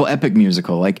historical epic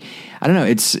musical. I don't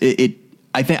know.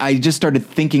 I think I just started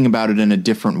thinking about it in a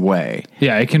different way.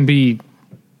 Yeah. It can be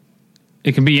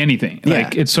anything. Yeah.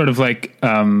 It's sort of like,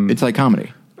 it's like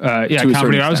comedy.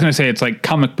 Comedy. I was going to say it's like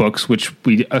comic books, which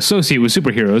we associate with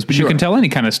superheroes, but you can tell any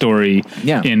kind of story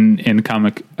in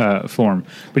comic form.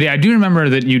 But I do remember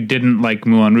that you didn't like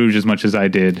Moulin Rouge as much as I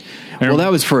did. Well,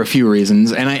 that was for a few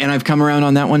reasons, and I've come around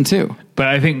on that one too. But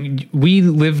I think we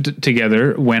lived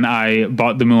together when I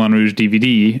bought the Moulin Rouge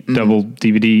DVD, double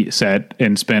DVD set,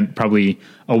 and spent probably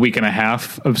a week and a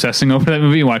half obsessing over that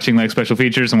movie, watching special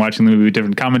features and watching the movie with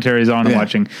different commentaries on and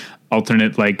watching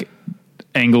alternate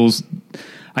angles.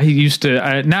 I used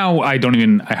to, now I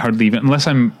hardly even, unless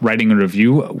I'm writing a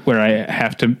review where I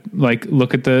have to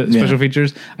look at the special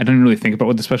features, I don't really think about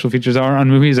what the special features are on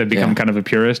movies. I've become kind of a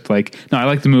purist. No, I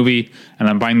like the movie and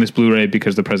I'm buying this Blu-ray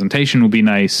because the presentation will be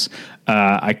nice.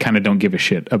 I kind of don't give a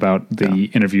shit about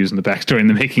the interviews and the backstory and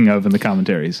the making of and the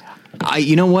commentaries.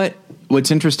 You know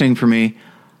what's interesting for me,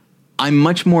 I'm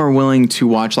much more willing to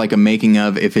watch a making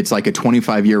of if it's a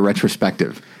 25-year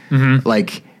retrospective.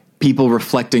 People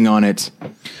reflecting on it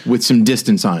with some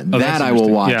distance on it. That I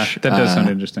will watch. Yeah, that does sound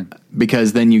interesting.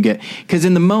 Because then because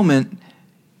in the moment,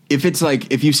 if it's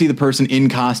if you see the person in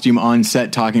costume on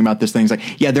set talking about this thing,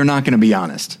 it's they're not going to be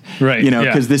honest. Right.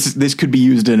 Because this could be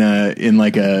used in a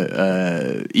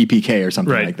EPK or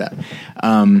something like that.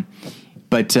 I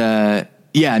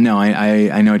know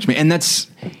what you mean. And that's,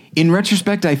 in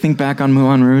retrospect, I think back on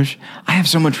Moulin Rouge, I have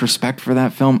so much respect for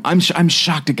that film. I'm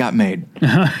shocked it got made.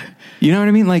 You know what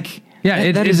I mean?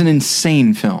 That is an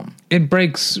insane film. It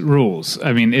breaks rules.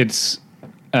 I mean, it's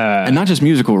and not just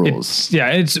musical rules.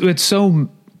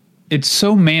 It's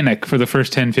so manic for the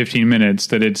first 10, 15 minutes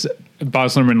that it's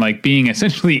Baz Luhrmann being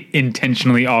essentially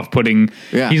intentionally off-putting.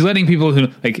 Yeah. He's letting people who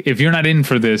if you're not in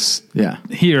for this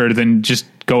here, then just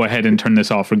go ahead and turn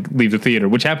this off or leave the theater,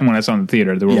 which happened when I saw it in the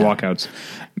theater. There were walkouts.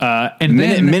 And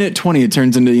then minute 20, it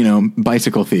turns into,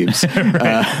 bicycle thieves.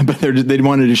 But they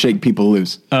wanted to shake people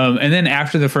loose. And then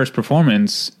after the first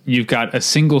performance, you've got a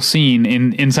single scene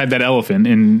inside that elephant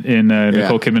in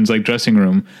Nicole Kidman's like dressing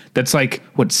room. That's like,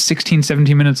 16,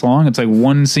 17 minutes long. It's like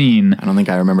one scene. I don't think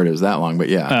I remembered it was that long, but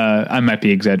yeah. I might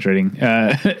be exaggerating.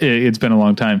 It's been a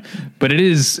long time, but it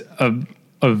is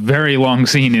a very long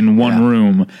scene in one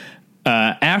room.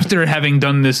 After having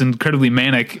done this incredibly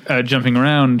manic jumping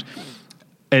around,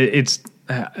 that is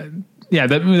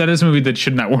a movie that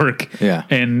should not work. Yeah.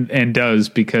 And does,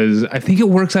 because I think it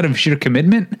works out of sheer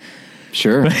commitment.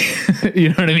 Sure. You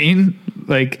know what I mean?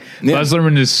 Like, Baz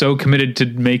Luhrmann is so committed to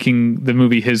making the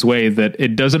movie his way that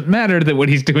it doesn't matter that what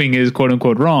he's doing is quote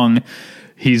unquote wrong.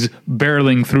 He's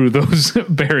barreling through those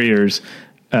barriers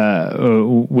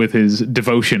with his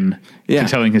devotion to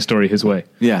telling his story his way.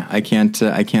 Yeah, I can't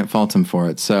fault him for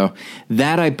it. So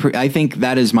that I think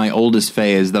that is my oldest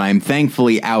phase that I'm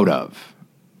thankfully out of,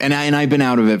 and I've been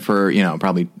out of it for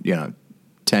probably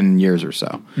 10 years or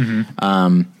so,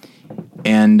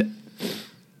 and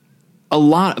a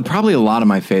lot of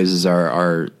my phases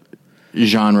are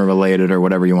genre related or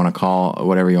whatever you want to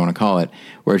call it,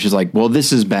 where it's just like, well,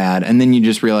 this is bad, and then you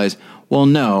just realize, well,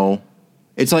 no.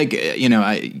 It's like,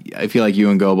 I feel like you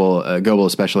and Goebel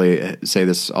especially say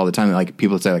this all the time. Like,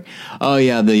 people say like, oh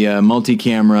yeah, the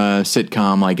multi-camera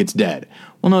sitcom, like, it's dead.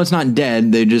 Well, no, it's not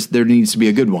dead. There needs to be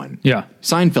a good one. Yeah.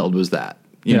 Seinfeld was that,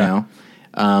 you know?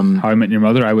 How I Met Your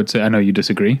Mother, I would say. I know you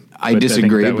disagree. I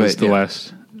disagree, I think that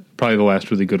was probably the last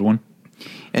really good one.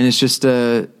 And it's just,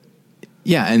 and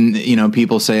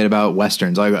people say it about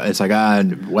Westerns. It's like,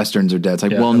 Westerns are dead. It's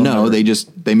like, well, no,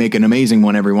 they make an amazing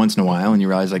one every once in a while, and you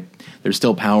realize, like, there's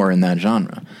still power in that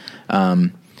genre.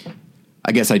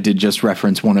 I guess I did just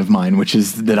reference one of mine, which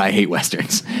is that I hate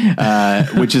Westerns,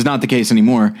 which is not the case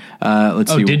anymore.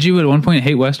 Let's see. Did you at one point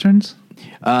hate Westerns?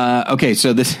 Okay,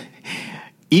 so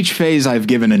each phase I've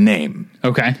given a name.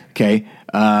 Okay.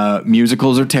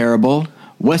 Musicals are terrible.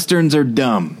 Westerns are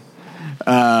dumb.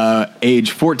 Age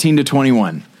 14 to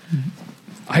 21.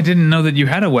 I didn't know that you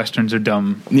had a Westerns are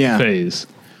dumb phase.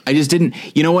 I just didn't.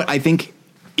 You know what? I think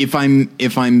if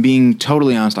I'm being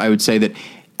totally honest, I would say that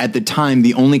at the time,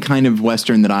 the only kind of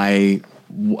Western that I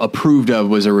approved of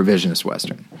was a revisionist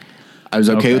Western. I was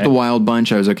okay with The Wild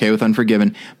Bunch. I was okay with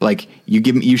Unforgiven. But like,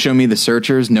 you show me The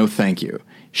Searchers, no thank you.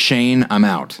 Shane, I'm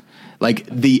out. Like,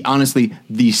 honestly,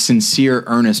 the sincere,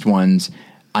 earnest ones,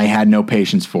 I had no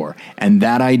patience for. And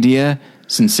that idea,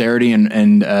 sincerity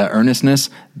and earnestness,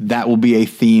 that will be a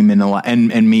theme in a lot.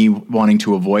 And me wanting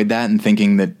to avoid that and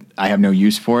thinking that I have no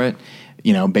use for it.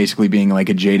 Basically being like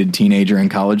a jaded teenager and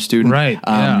college student. Right.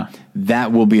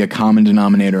 That will be a common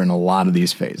denominator in a lot of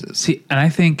these phases. See, and I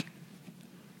think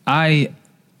I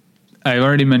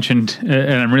already mentioned,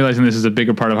 and I'm realizing this is a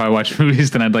bigger part of how I watch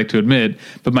movies than I'd like to admit,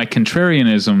 but my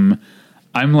contrarianism,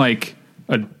 I'm like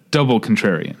a double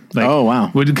contrarian. Like, oh,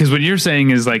 wow. Because what you're saying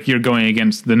is like you're going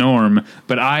against the norm,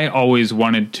 but I always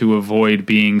wanted to avoid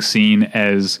being seen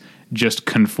as just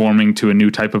conforming to a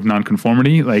new type of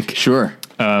nonconformity. Like, sure.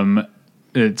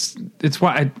 It's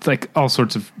why I like all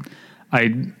sorts of,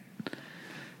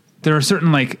 there are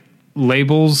certain like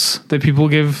labels that people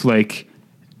give, like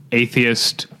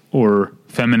atheist or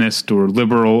feminist or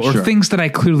liberal or things that I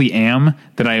clearly am,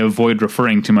 that I avoid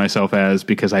referring to myself as,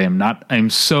 because I am not. I'm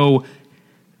so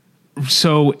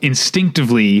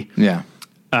instinctively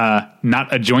not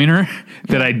a joiner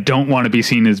that I don't want to be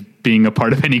seen as being a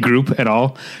part of any group at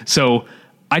all. So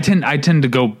I tend to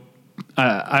go.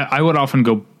 I would often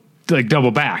go like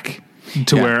double back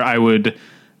to where I would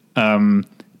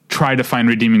try to find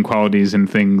redeeming qualities in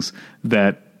things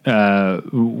that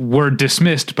were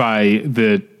dismissed by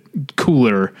the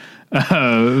cooler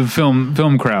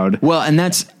film crowd. Well, and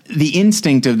that's the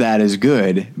instinct of that is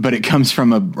good, but it comes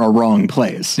from a wrong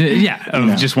place.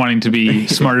 Just wanting to be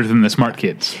smarter than the smart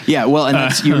kids. Yeah, well, and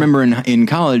that's, you remember in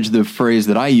college, the phrase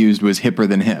that I used was hipper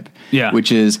than hip. Yeah.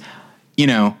 Which is,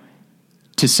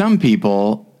 to some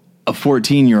people, a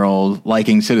 14-year-old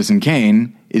liking Citizen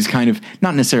Kane is kind of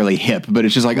not necessarily hip, but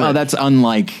it's just like, oh, that's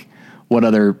unlike what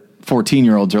other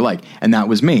 14-year-olds are like. And that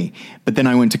was me. But then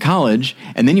I went to college,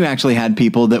 and then you actually had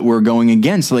people that were going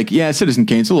against, like, yeah, Citizen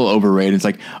Kane's a little overrated. It's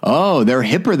like, oh, they're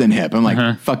hipper than hip. I'm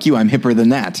like, fuck you, I'm hipper than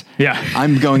that. Yeah.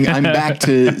 I'm back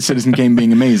to Citizen Kane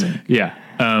being amazing. Yeah.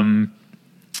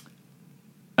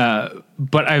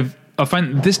 But I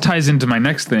find this ties into my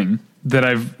next thing that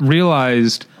I've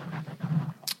realized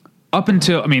up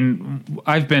until,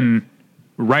 I've been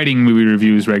writing movie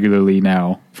reviews regularly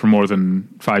now for more than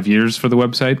 5 years for the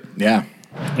website. Yeah.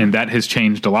 And that has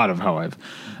changed a lot of how I've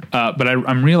But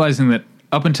I'm realizing that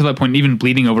up until that point, and even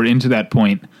bleeding over into that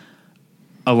point,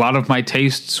 a lot of my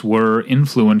tastes were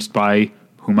influenced by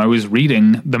whom I was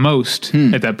reading the most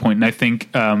at that point. And I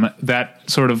think that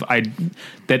sort of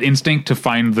that instinct to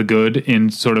find the good in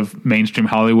sort of mainstream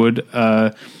Hollywood,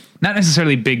 not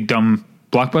necessarily big, dumb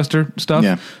blockbuster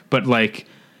stuff, but like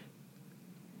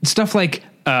stuff like,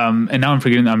 and now I'm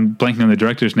blanking on the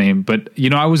director's name, but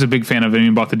I was a big fan of, I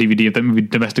even bought the DVD of that movie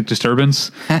Domestic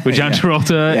Disturbance with John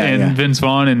Travolta and Vince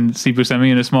Vaughn and Steve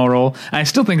Buscemi in a small role. I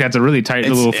still think that's a really tight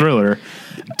little thriller.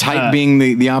 Tight being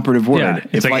the operative word. Yeah,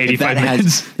 it's like 85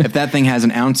 minutes. If that thing has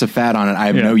an ounce of fat on it, I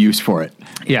have no use for it.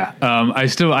 Yeah. I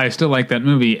still like that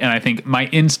movie. And I think my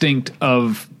instinct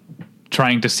of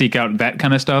trying to seek out that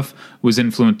kind of stuff was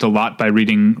influenced a lot by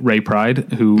reading Ray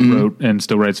Pride, who wrote and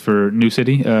still writes for New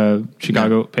City,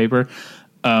 Chicago paper.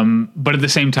 But at the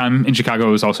same time, in Chicago,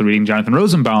 I was also reading Jonathan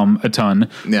Rosenbaum a ton,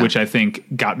 which I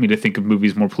think got me to think of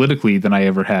movies more politically than I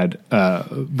ever had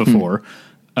before.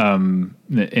 And,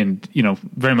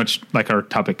 very much like our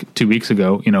topic 2 weeks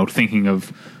ago, thinking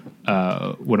of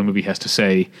what a movie has to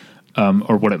say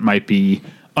or what it might be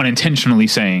unintentionally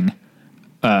saying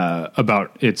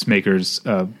about its makers'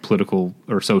 political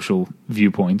or social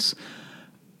viewpoints.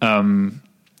 And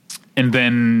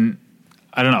then,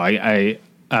 I don't know,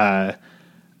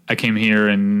 I came here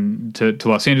to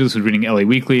Los Angeles, was reading LA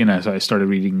Weekly, and as I started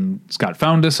reading Scott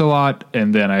Foundas a lot,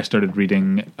 and then I started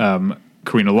reading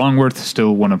Karina Longworth,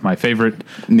 still one of my favorite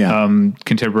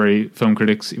contemporary film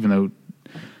critics, even though,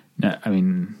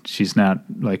 she's not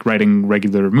like writing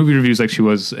regular movie reviews like she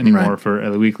was anymore for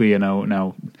LA Weekly.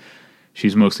 Now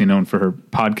she's mostly known for her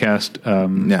podcast,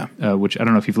 which I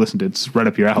don't know if you've listened to. It's right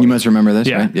up your alley. You must remember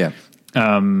this, right? Yeah.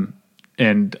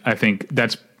 And I think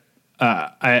that's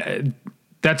about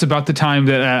the time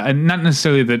that not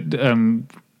necessarily that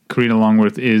Karina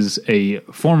Longworth is a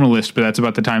formalist, but that's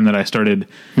about the time that I started.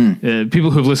 People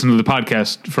who've listened to the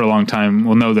podcast for a long time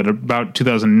will know that about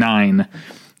 2009,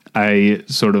 I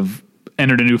sort of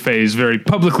entered a new phase very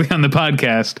publicly on the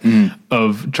podcast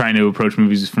of trying to approach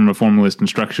movies from a formalist and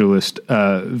structuralist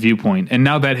viewpoint. And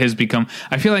now that has become,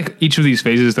 I feel like each of these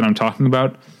phases that I'm talking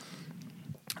about,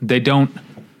 they're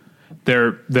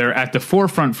at the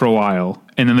forefront for a while,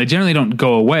 and then they generally don't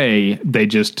go away. They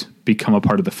just become a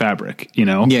part of the fabric,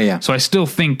 Yeah. So I still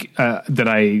think that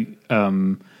I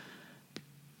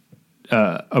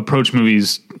approach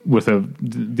movies with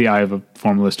the eye of a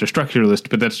formalist or structuralist,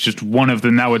 but that's just one of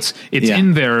them. Now it's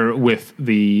in there with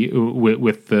the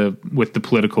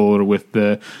political or with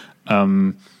the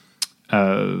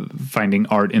finding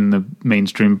art in the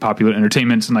mainstream popular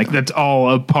entertainments, and like that's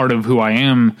all a part of who I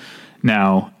am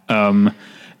now. And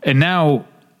now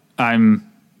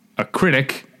I'm a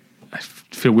critic. I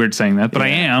feel weird saying that, but I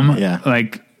am. Yeah.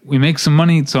 Like, we make some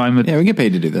money, so we get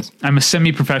paid to do this. I'm a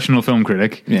semi-professional film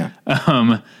critic. Yeah.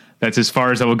 That's as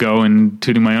far as I will go in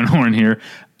tooting my own horn here.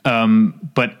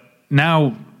 But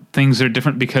now things are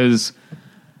different because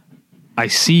I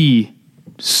see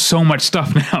so much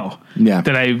stuff now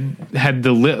that I had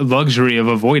the luxury of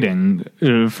avoiding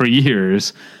for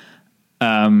years.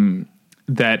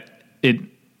 That it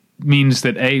means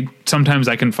that sometimes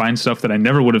I can find stuff that I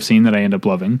never would have seen that I end up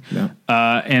loving. Yeah.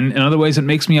 And in other ways, it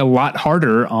makes me a lot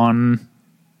harder on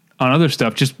other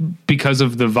stuff just because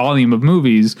of the volume of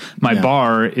movies. My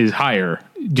bar is higher.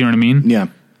 Do you know what I mean? Yeah.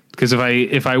 Because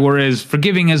if I were as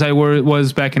forgiving as I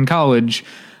was back in college,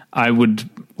 I would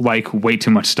like way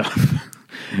too much stuff.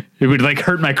 It would like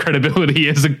hurt my credibility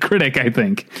as a critic, I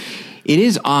think. It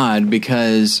is odd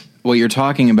because what you're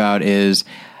talking about is,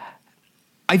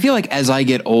 I feel like as I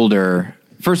get older,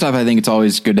 first off, I think it's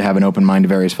always good to have an open mind to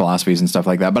various philosophies and stuff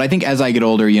like that. But I think as I get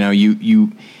older,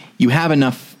 you have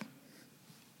enough,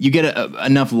 you get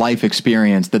enough life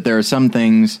experience that there are some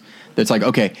things that's like,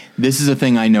 okay, this is a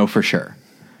thing I know for sure.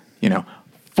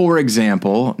 For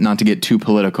example, not to get too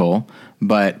political,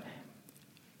 but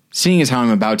seeing as how I'm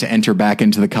about to enter back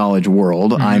into the college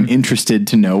world, I'm interested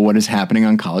to know what is happening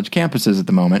on college campuses at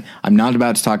the moment. I'm not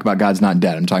about to talk about God's Not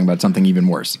Dead. I'm talking about something even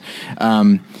worse.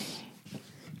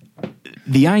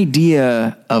 The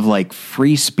idea of like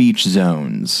free speech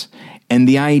zones and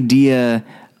the idea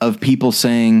of people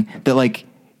saying that like,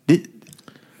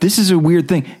 this is a weird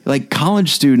thing. Like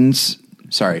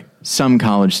some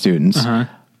college students,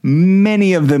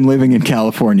 many of them living in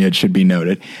California, it should be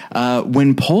noted.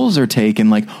 When polls are taken,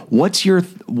 like, what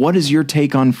is your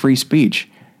take on free speech?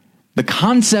 The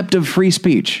concept of free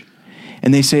speech.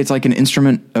 And they say it's like an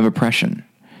instrument of oppression.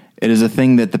 It is a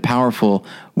thing that the powerful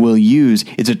will use.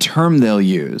 It's a term they'll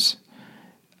use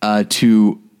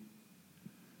to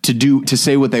to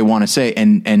say what they want to say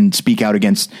and speak out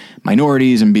against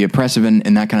minorities and be oppressive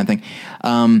and that kind of thing.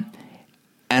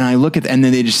 And I look at, and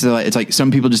then they just, it's like, some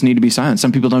people just need to be silent.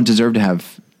 Some people don't deserve to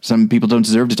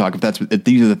talk if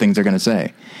these are the things they're going to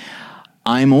say.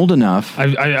 I'm old enough.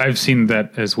 I've seen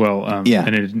that as well. And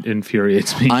it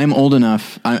infuriates me. I'm old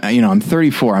enough. I'm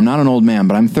 34. I'm not an old man,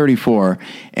 but I'm 34.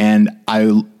 And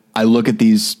I look at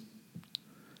these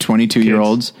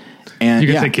 22-year-olds and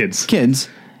you can say kids,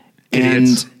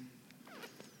 Idiots.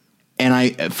 And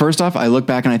I, first off, I look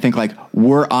back and I think, like,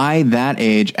 were I that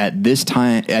age at this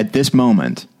time, at this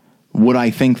moment, would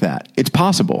I think that? It's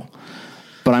possible.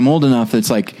 But I'm old enough that it's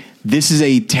like, this is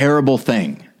a terrible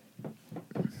thing.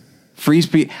 Free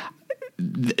speech.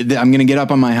 I'm going to get up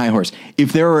on my high horse.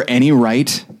 If there were any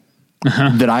right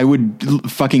that I would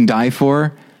fucking die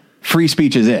for, free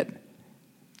speech is it.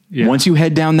 Yeah. Once you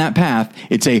head down that path,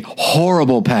 it's a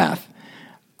horrible path.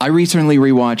 I recently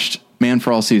rewatched Man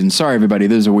for All Seasons. Sorry, everybody.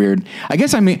 This is a weird. I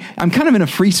guess I'm kind of in a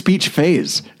free speech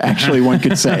phase. Actually, one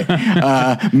could say.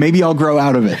 Maybe I'll grow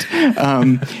out of it.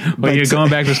 But you're going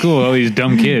back to school with all these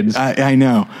dumb kids. I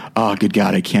know. Oh, good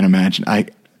God! I can't imagine.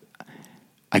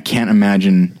 I can't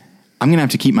imagine. I'm gonna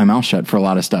have to keep my mouth shut for a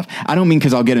lot of stuff. I don't mean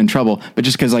because I'll get in trouble, but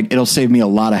just because, like, it'll save me a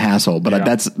lot of hassle. But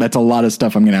that's a lot of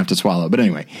stuff I'm gonna have to swallow. But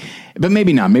anyway, but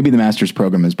maybe not. Maybe the master's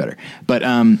program is better. But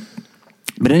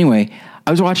anyway. I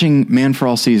was watching Man for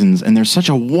All Seasons, and there's such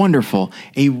a wonderful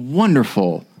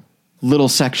little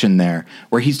section there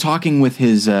where he's talking with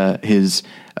his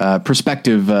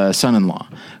prospective son-in-law,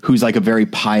 who's like a very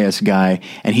pious guy,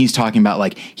 and he's talking about,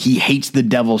 like, he hates the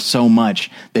devil so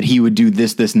much that he would do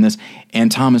this, this, and this.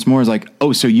 And Thomas More is like,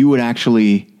 oh, so you would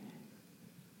actually,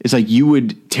 it's like you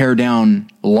would tear down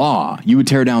law. You would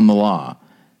tear down the law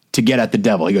to get at the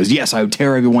devil. He goes, yes, I would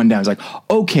tear everyone down. It's like,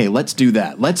 okay, let's do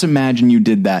that. Let's imagine you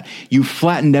did that. You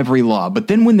flattened every law. But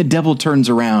then when the devil turns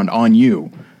around on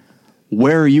you,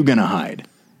 where are you going to hide?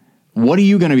 What are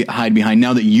you going to hide behind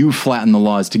now that you flatten the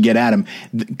laws to get at him?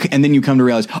 And then you come to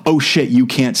realize, oh shit, you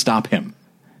can't stop him.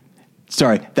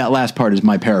 Sorry, that last part is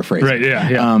my paraphrase. Right,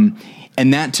 yeah.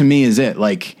 And that to me is it.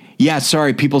 Like, yeah,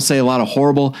 sorry, people say a lot of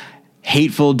horrible,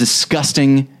 hateful,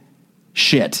 disgusting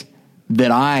shit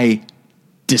that I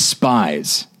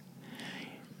despise.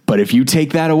 But if you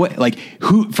take that away, like,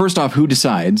 first off, who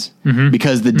decides? Mm-hmm.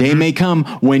 Because the day may come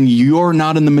when you're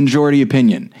not in the majority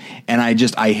opinion. And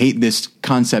I hate this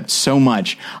concept so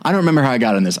much. I don't remember how I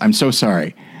got on this. I'm so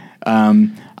sorry. I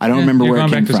don't remember where it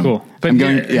came from. School. But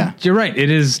you're right. It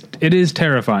is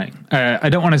terrifying. I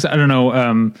don't want to say, I don't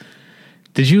know.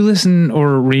 Did you listen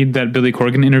or read that Billy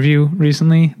Corgan interview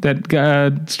recently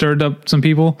that stirred up some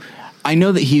people? I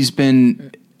know that he's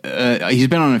been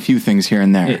on a few things here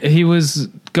and there. He was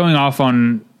going off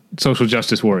on social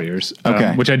justice warriors,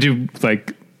 which I do,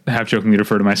 like, half jokingly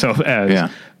refer to myself as. Yeah.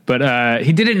 But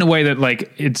he did it in a way that,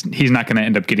 like, he's not going to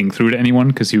end up getting through to anyone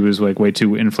because he was, like, way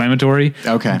too inflammatory.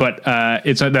 Okay. But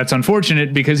that's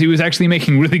unfortunate because he was actually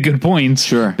making really good points.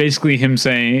 Sure. He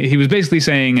was basically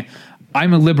saying,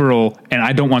 I'm a liberal and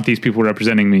I don't want these people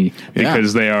representing me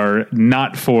because they are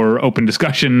not for open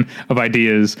discussion of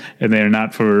ideas and they are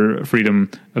not for freedom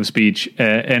of speech.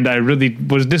 And I really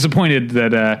was disappointed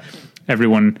that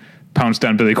everyone pounced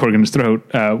down Billy Corgan's throat,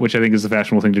 which I think is the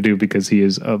fashionable thing to do because he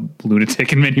is a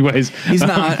lunatic in many ways. He's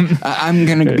not. I'm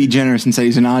going to be generous and say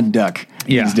he's an odd duck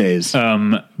these days.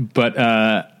 But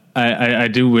I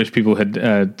do wish people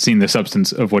had seen the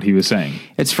substance of what he was saying.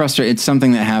 It's frustrating. It's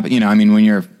something that happened. I mean, when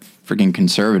you're freaking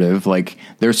conservative, like,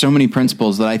 there are so many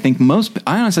principles that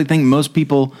I honestly think most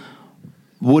people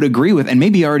would agree with, and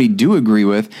maybe already do agree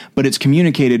with, but it's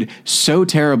communicated so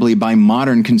terribly by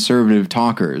modern conservative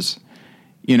talkers,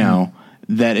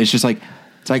 that it's just like,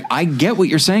 I get what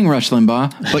you're saying, Rush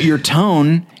Limbaugh, but your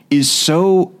tone is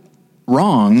so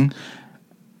wrong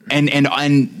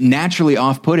and naturally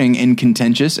off-putting and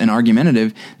contentious and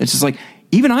argumentative. It's just like,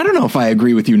 even I don't know if I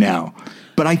agree with you now.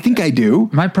 But I think I do.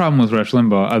 My problem with Rush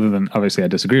Limbaugh, other than obviously I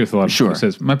disagree with a lot of what he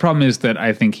says, my problem is that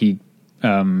I think he's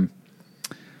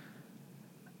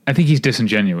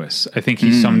disingenuous. I think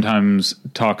he sometimes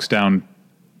talks down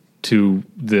to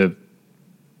the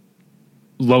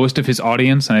lowest of his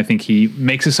audience, and I think he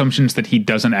makes assumptions that he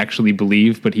doesn't actually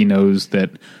believe, but he knows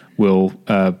that will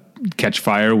catch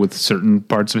fire with certain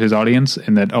parts of his audience,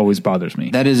 and that always bothers me.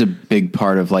 That is a big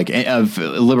part of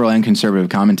liberal and conservative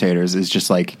commentators, is just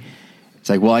like, it's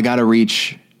like, well, I got to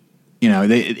reach,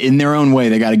 they, in their own way,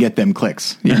 they got to get them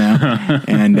clicks,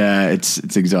 and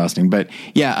it's exhausting. But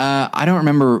yeah, I don't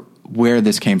remember where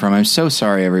this came from. I'm so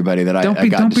sorry, everybody, that I got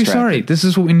distracted. Don't be sorry. This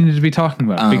is what we needed to be talking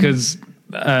about because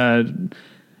I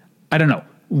don't know.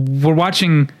 We're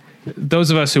watching, those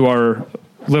of us who are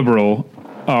liberal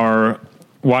are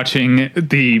watching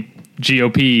the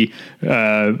GOP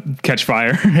catch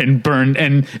fire and burn,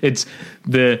 and it's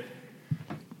the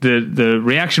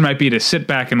reaction might be to sit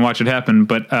back and watch it happen,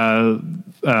 but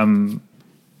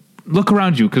look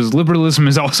around you, because liberalism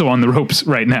is also on the ropes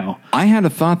right now. I had a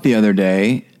thought the other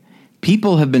day.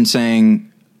 People have been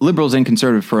saying, liberals and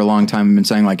conservatives for a long time have been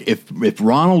saying, like, if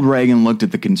Ronald Reagan looked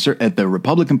at the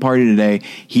Republican Party today,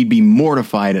 he'd be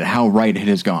mortified at how right it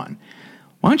has gone.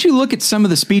 Why don't you look at some of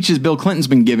the speeches Bill Clinton's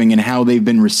been giving and how they've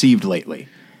been received lately?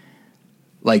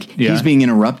 Like, he's being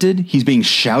interrupted. He's being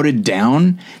shouted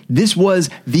down. This was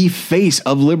the face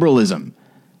of liberalism,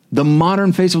 the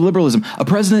modern face of liberalism, a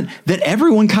president that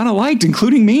everyone kind of liked,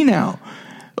 including me now.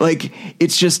 Like,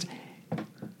 it's just,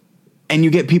 and you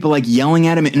get people like yelling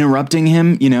at him, interrupting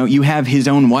him. You know, you have his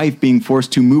own wife being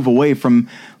forced to move away from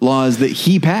laws that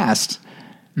he passed.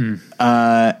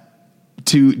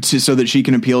 So that she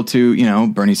can appeal to, you know,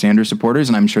 Bernie Sanders supporters.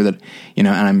 And I'm sure that, you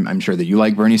know, and I'm sure that you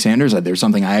like Bernie Sanders. There's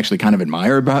something I actually kind of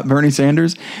admire about Bernie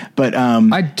Sanders, but,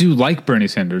 I do like Bernie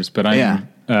Sanders, but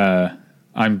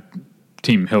I'm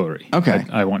Team Hillary. Okay.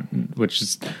 I want, which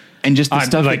is, and just the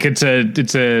stuff like it's a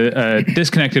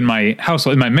disconnect in my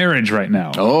household, in my marriage right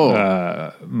now.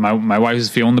 My wife is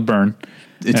feeling the burn.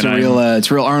 It's a real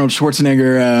Arnold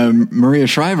Schwarzenegger, Maria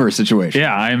Shriver situation.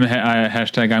 Yeah,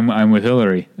 I'm with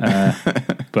Hillary. Yeah, I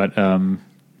don't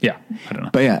know.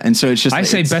 But yeah, and so it's just, I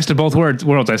say best of both worlds.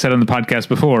 I said on the podcast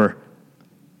before,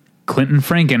 Clinton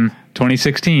Franken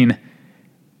 2016.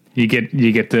 You get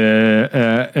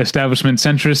the establishment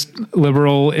centrist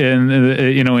liberal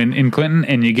in Clinton,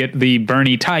 and you get the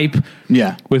Bernie type.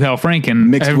 Yeah, with Al Franken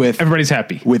mixed with everybody's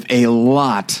happy with a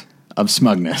lot of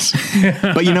smugness.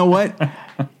 But you know what?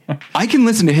 I can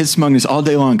listen to his smugness all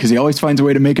day long because he always finds a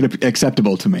way to make it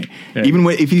acceptable to me. Yeah. Even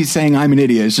if he's saying I'm an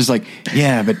idiot, it's just like,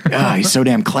 yeah, but he's so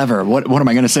damn clever. What am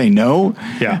I going to say? No.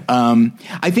 Yeah.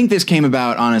 I think this came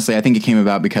about, honestly, I think it came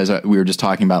about because we were just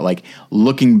talking about, like,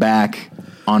 looking back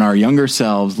on our younger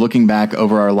selves, looking back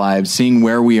over our lives, seeing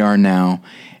where we are now.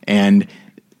 And,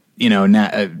 you know,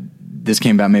 this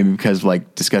came about maybe because of,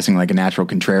 like, discussing, like, a natural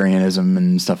contrarianism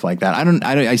and stuff like that.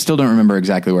 I still don't remember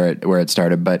exactly where it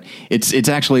started, but it's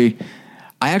actually,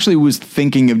 I actually was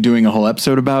thinking of doing a whole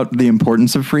episode about the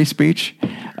importance of free speech.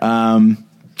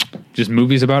 Just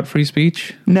movies about free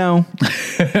speech? No.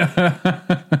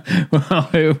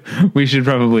 Well, we should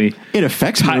probably... It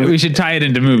affects me. We should tie it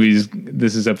into movies.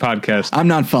 This is a podcast. I'm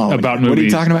not following. About movies. What are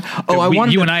you talking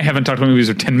about? You and I haven't talked about movies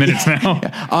for 10 minutes now.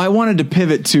 I wanted to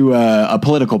pivot to a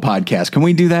political podcast. Can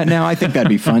we do that now? I think that'd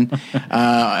be fun.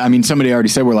 I mean, somebody already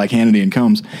said we're like Hannity and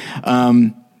Combs.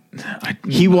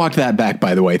 He walked that back,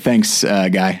 by the way. Thanks,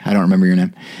 guy. I don't remember your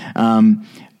name.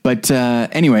 But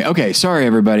anyway, okay, sorry,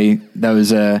 everybody. That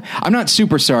was I'm not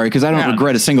super sorry because I don't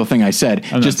regret a single thing I said,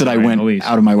 just that I went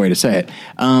out of my way to say it.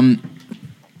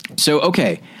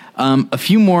 A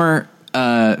few more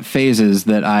phases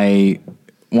that I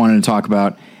wanted to talk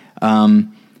about.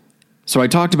 So I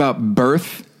talked about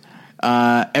birth.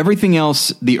 Everything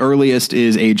else, the earliest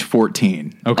is age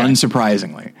 14,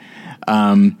 unsurprisingly.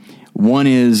 One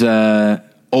is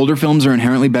older films are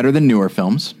inherently better than newer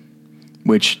films.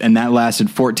 And that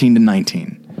lasted 14 to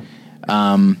 19.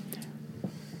 And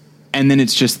then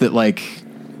it's just that, like,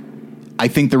 I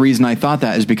think the reason I thought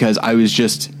that is because I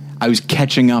was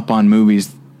catching up on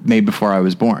movies made before I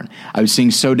was born. I was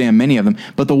seeing so damn many of them,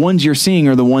 but the ones you're seeing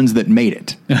are the ones that made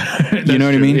it. You know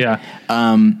what I mean? Yeah.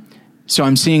 So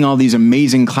I'm seeing all these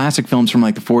amazing classic films from,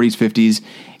 like, the 40s, 50s.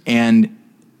 And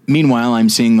meanwhile, I'm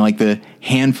seeing, like, the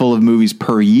handful of movies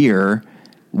per year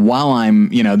while I'm,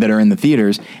 that are in the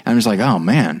theaters. And I'm just like, oh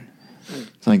man,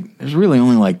 it's like, there's really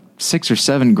only like 6 or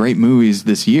 7 great movies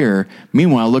this year.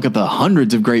 Meanwhile, look at the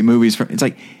hundreds of great movies it's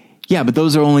like, yeah, but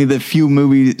those are only the few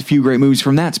great movies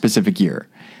from that specific year.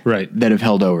 Right. That have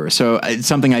held over. So it's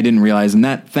something I didn't realize. And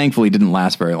that thankfully didn't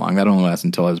last very long. That only lasted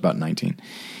until I was about 19.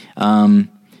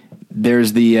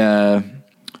 There's the,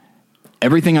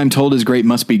 everything I'm told is great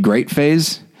must be great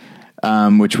phase,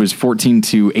 which was 14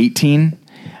 to 18.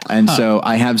 And so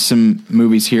I have some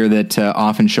movies here that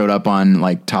often showed up on,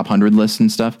 like, top 100 lists and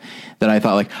stuff that I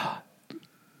thought, like,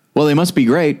 well, they must be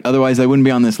great. Otherwise, they wouldn't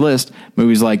be on this list.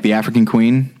 Movies like The African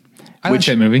Queen. I like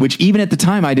that movie. Which even at the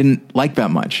time, I didn't like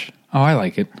that much. Oh, I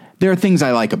like it. There are things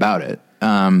I like about it.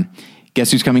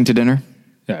 Guess Who's Coming to Dinner?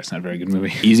 Yeah, it's not a very good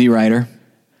movie. Easy Rider.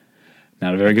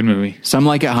 Not a very good movie. Some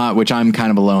Like It Hot, which I'm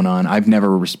kind of alone on. I've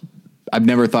never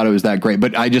thought it was that great.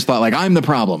 But I just thought, like, I'm the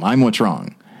problem. I'm what's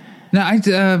wrong. No,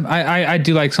 I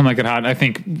do like Some Like It Hot. I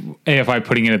think AFI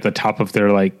putting it at the top of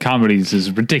their, like, comedies is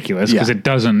ridiculous because it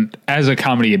doesn't, as a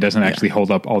comedy, it doesn't actually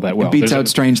hold up all that well. It beats out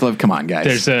Strangelove. Come on,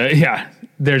 guys.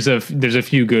 there's a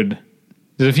few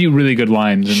really good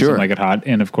lines in Some Like It Hot,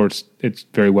 and of course it's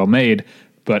very well made,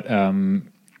 but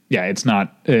it's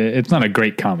not a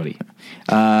great comedy.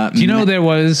 Do you know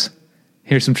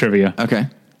here's some trivia. Okay.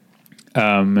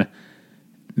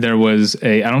 There was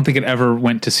I don't think it ever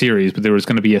went to series, but there was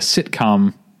going to be a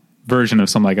sitcom version of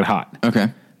Some Like It Hot. Okay.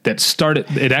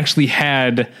 It actually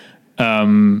had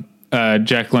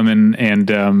Jack Lemmon and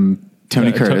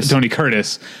Tony Curtis. Tony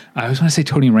Curtis. I was going to say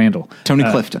Tony Randall. Tony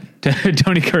Clifton.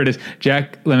 Tony Curtis.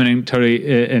 Jack Lemmon and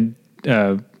Tony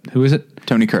who is it?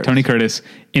 Tony Curtis. Tony Curtis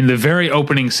in the very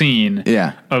opening scene.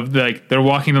 Yeah. Of they're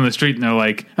walking down the street and they're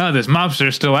like, "Oh, this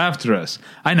mobster's still after us.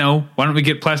 I know. Why don't we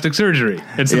get plastic surgery?"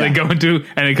 And so they go into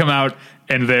and they come out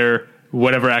and they're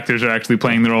whatever actors are actually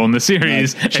playing the role in the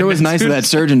series. Right. Sure was nice of that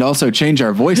surgeon to also change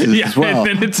our voices as well.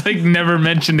 And then it's like never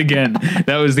mentioned again.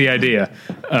 That was the idea.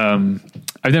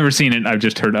 I've never seen it. I've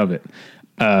just heard of it.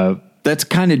 That's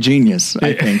kind of genius,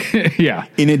 I think. Yeah.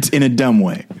 In a dumb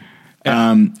way.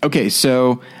 Okay,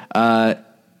 so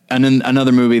and then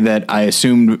another movie that I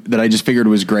assumed that I just figured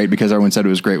was great because everyone said it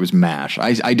was great was MASH.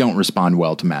 I don't respond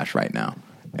well to MASH right now,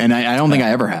 and I don't think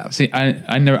I ever have. See,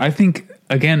 I never. I think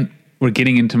again we're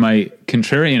getting into my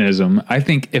contrarianism. I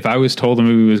think if I was told the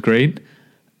movie was great,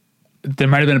 there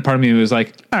might have been a part of me who was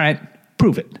like, "All right,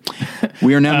 prove it."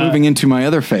 We are now moving into my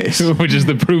other phase, which is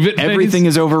the prove it. Everything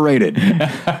is overrated.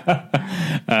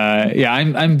 Yeah,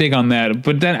 I'm big on that,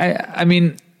 but then I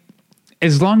mean.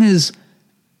 As long as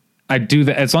I do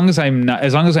that, as long as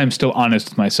I'm still honest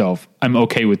with myself, I'm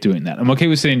okay with doing that. I'm okay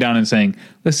with sitting down and saying,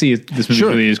 let's see if this movie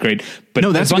really is great. But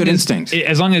no, that's a good instinct.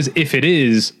 As long as if it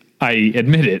is, I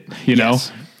admit it, you know,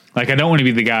 like I don't want to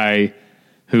be the guy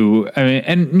who, I mean,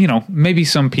 and you know, maybe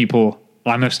some people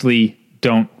honestly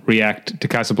don't react to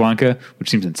Casablanca, which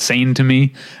seems insane to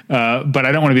me. But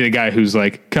I don't want to be the guy who's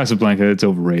like, Casablanca, it's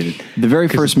overrated. The very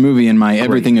first movie in my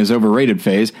everything is overrated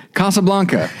phase,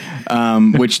 Casablanca,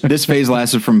 which this phase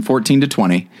lasted from 14 to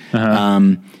 20.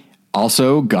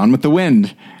 Also Gone with the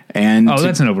Wind. And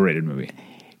that's an overrated movie.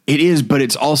 It is, but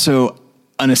it's also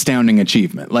an astounding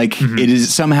achievement. Like it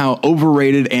is somehow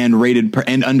overrated and rated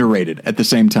and underrated at the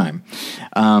same time.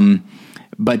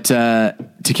 But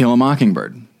To Kill a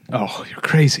Mockingbird. Oh, you're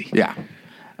crazy. Yeah.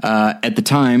 At the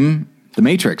time, The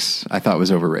Matrix, I thought was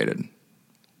overrated.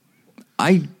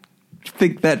 I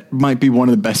think that might be one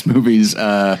of the best movies.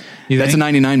 That's a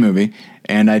 99 movie.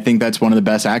 And I think that's one of the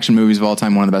best action movies of all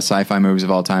time, one of the best sci-fi movies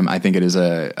of all time. I think it is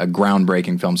a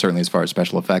groundbreaking film, certainly as far as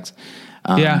special effects.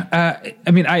 I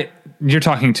mean, you're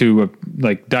talking to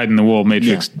a dyed-in-the-wool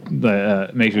Matrix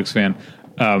Matrix fan.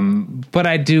 But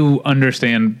I do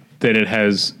understand that it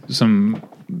has some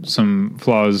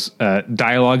flaws.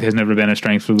 Dialogue has never been a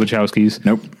strength for the Wachowskis.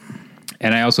 Nope.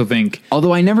 And I also think...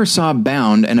 Although I never saw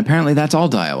Bound, and apparently that's all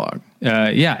dialogue.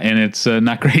 And it's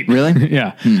not great. Really?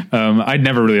 Yeah. I'd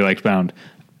never really liked Bound.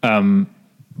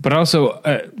 But also,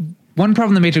 one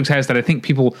problem The Matrix has that I think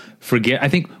people forget... I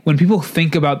think when people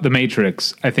think about The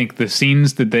Matrix, I think the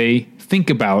scenes that they think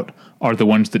about are the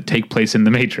ones that take place in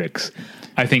The Matrix.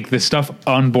 I think the stuff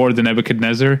on board the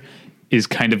Nebuchadnezzar is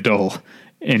kind of dull.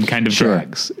 And kind of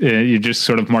drags. You're just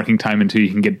sort of marking time until you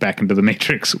can get back into the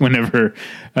Matrix whenever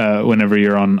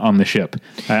you're on the ship.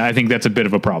 I think that's a bit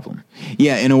of a problem.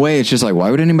 Yeah, in a way, it's just like,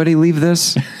 why would anybody leave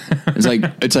this?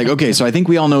 It's like okay, so I think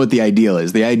we all know what the ideal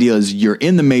is. The ideal is you're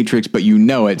in the Matrix, but you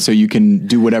know it, so you can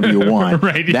do whatever you want.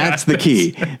 Right? That's the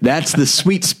key. That's the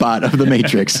sweet spot of the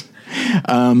Matrix.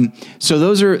 So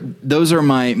those are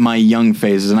my young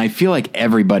phases, and I feel like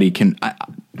everybody can.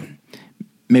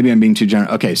 Maybe I'm being too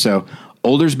general. Okay, so.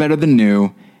 Older's better than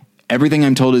new. Everything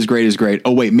I'm told is great.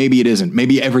 Oh wait, maybe it isn't.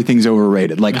 Maybe everything's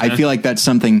overrated. Like I feel like that's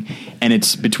something, and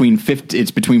it's between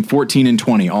 14 and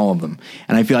 20, all of them.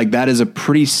 And I feel like that is a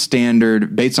pretty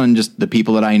standard, based on just the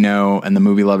people that I know and the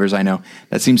movie lovers I know.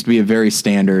 That seems to be a very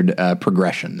standard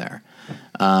progression there.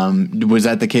 Was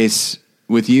that the case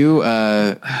with you?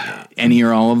 Any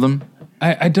or all of them?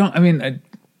 I don't. I mean,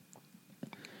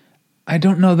 I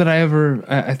don't know that I ever.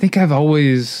 I think I've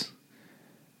always.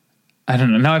 I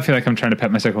don't know. Now I feel like I'm trying to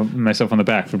pat myself on the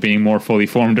back for being more fully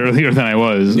formed earlier than I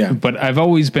was. Yeah. But I've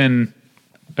always been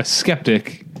a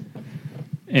skeptic.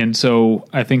 And so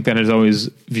I think that has always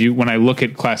when I look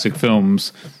at classic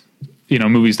films, you know,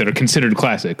 movies that are considered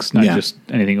classics, not just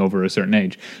anything over a certain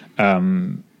age.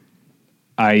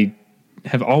 I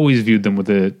have always viewed them with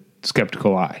a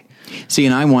skeptical eye. See,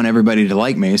 and I want everybody to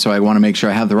like me, so I want to make sure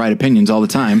I have the right opinions all the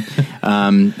time.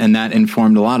 And that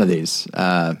informed a lot of these.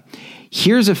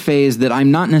 Here's a phase that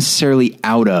I'm not necessarily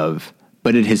out of,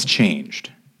 but it has changed.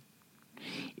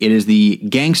 It is the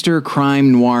gangster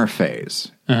crime noir phase,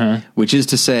 which is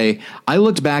to say, I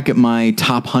looked back at my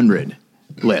top 100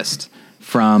 list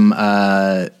from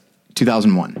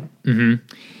 2001.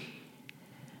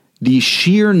 The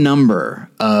sheer number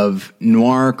of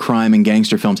noir, crime, and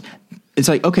gangster films. It's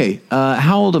like, okay,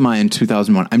 how old am I in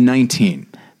 2001? I'm 19.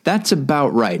 That's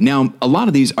about right. Now, a lot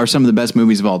of these are some of the best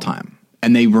movies of all time,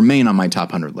 and they remain on my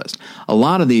top 100 list. A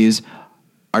lot of these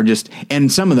are just,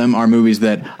 and some of them are movies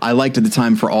that I liked at the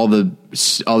time for all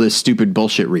this stupid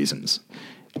bullshit reasons.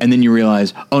 And then you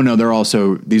realize, oh no,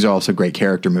 these are also great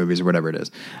character movies or whatever it is.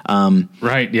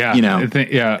 Right. Yeah. You know,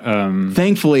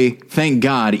 thankfully, thank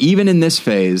God, even in this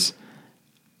phase,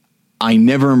 I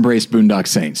never embraced Boondock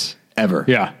Saints ever.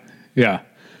 Yeah. Yeah.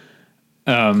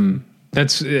 I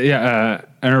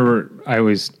remember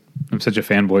I'm such a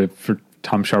fanboy for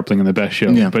Tom Sharpling in The Best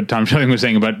Show, but Tom Sharpling was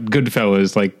saying about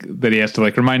Goodfellas, like that he has to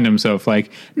like remind himself,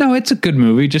 like, no, it's a good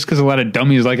movie. Just because a lot of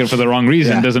dummies like it for the wrong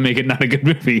reason doesn't make it not a good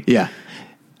movie. Yeah.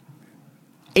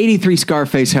 83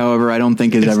 Scarface, however, I don't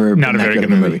think is ever not a very good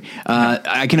movie.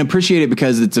 I can appreciate it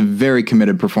because it's a very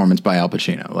committed performance by Al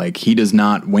Pacino. Like, he does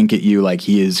not wink at you. Like,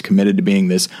 he is committed to being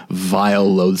this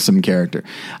vile, loathsome character.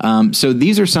 So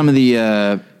these are some of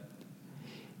the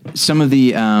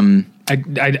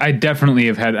I definitely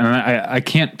have had, and I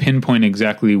can't pinpoint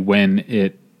exactly when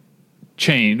it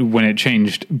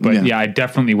changed, but I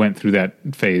definitely went through that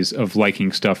phase of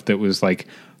liking stuff that was like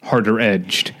harder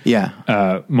edged.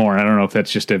 More. I don't know if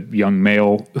that's just a young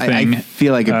male thing. I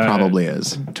feel like it probably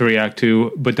is to react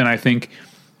to, but then I think,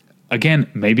 again,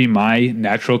 maybe my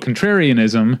natural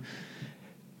contrarianism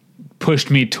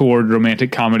pushed me toward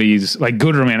romantic comedies, like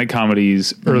good romantic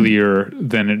comedies, earlier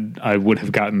than I would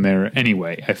have gotten there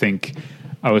anyway. I think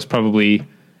I was probably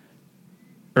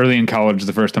early in college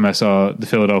the first time I saw The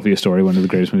Philadelphia Story, one of the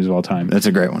greatest movies of all time. That's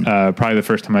a great one. Probably the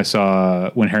first time I saw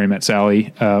When Harry Met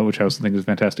Sally, which I also think is a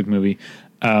fantastic movie.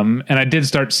 And I did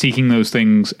start seeking those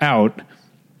things out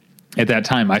at that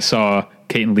time. I saw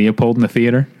Kate and Leopold in the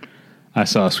theater. I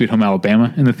saw Sweet Home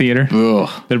Alabama in the theater. Ugh.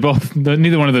 They're both,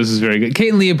 neither one of those is very good. Kate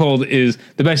and Leopold is,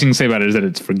 the best you can say about it is that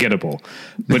it's forgettable.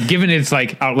 But given its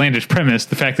like outlandish premise,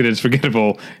 the fact that it's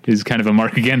forgettable is kind of a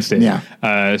mark against it. Yeah.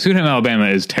 Sweet Home Alabama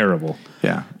is terrible.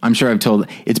 Yeah. I'm sure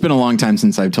it's been a long time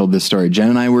since I've told this story. Jen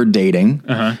and I were dating.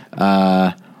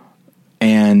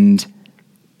 And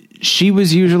she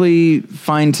was usually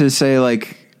fine to say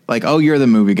like, oh, you're the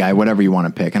movie guy, whatever you want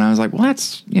to pick. And I was like, well,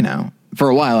 that's, for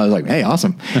a while I was like, hey,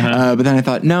 awesome. But then I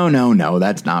thought, no,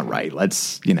 that's not right.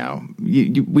 Let's,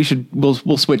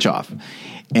 we'll switch off.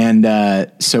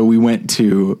 And so we went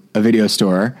to a video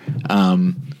store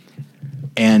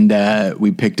and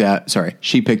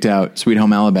she picked out Sweet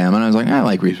Home Alabama. And I was like, I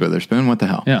like Reese Witherspoon. What the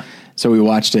hell? Yeah. So we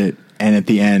watched it. And at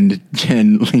the end,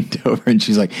 Jen leaned over and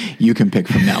she's like, you can pick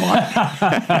from now on.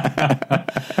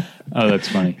 Oh, that's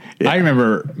funny. Yeah. I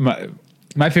remember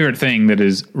my favorite thing that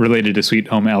is related to Sweet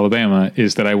Home Alabama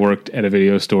is that I worked at a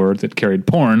video store that carried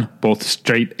porn, both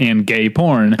straight and gay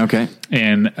porn. Okay.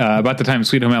 And about the time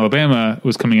Sweet Home Alabama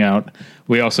was coming out,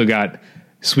 we also got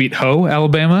Sweet Ho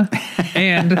Alabama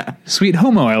and Sweet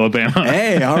Homo Alabama.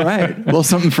 Hey, all right. Well,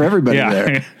 something for everybody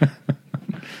there.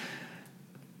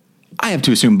 I have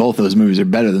to assume both those movies are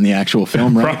better than the actual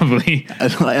film, right? Probably.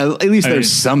 At least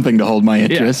there's something to hold my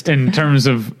interest. Yeah, in terms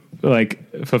of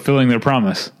like fulfilling their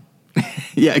promise.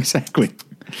 Yeah, exactly.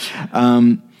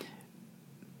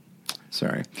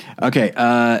 Sorry. Okay.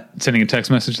 Sending a text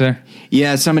message there?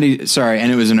 Yeah, sorry,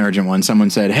 and it was an urgent one.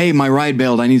 Someone said, hey, my ride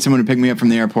bailed. I need someone to pick me up from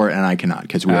the airport, and I cannot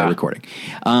because we are recording.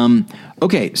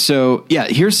 Okay, so yeah,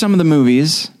 here's some of the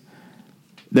movies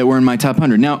that were in my top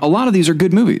 100. Now, a lot of these are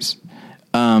good movies.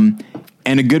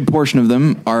 And a good portion of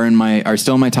them are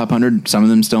still in my top 100. Some of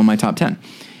them still in my top 10.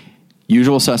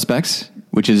 Usual Suspects,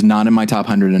 which is not in my top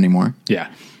 100 anymore.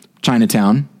 Yeah.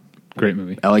 Chinatown. Great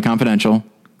movie. LA Confidential.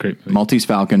 Great movie. Maltese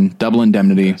Falcon. Double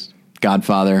Indemnity. Yes.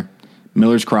 Godfather.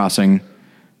 Miller's Crossing.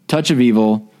 Touch of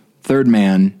Evil. Third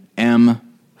Man. M.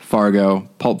 Fargo.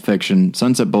 Pulp Fiction.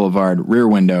 Sunset Boulevard. Rear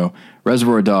Window.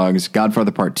 Reservoir Dogs.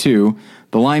 Godfather Part 2.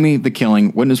 The Limey, The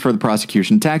Killing, Witness for the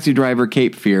Prosecution, Taxi Driver,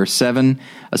 Cape Fear, Seven,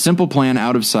 A Simple Plan,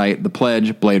 Out of Sight, The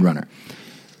Pledge, Blade Runner.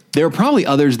 There are probably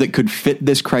others that could fit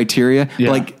this criteria.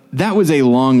 Yeah. Like, that was a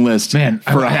long list for 100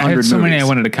 movies. I had so many I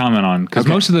wanted to comment on, because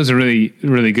most of those are really,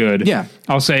 really good. Yeah.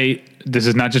 I'll say, this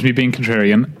is not just me being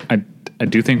contrarian. I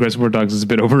do think Reservoir Dogs is a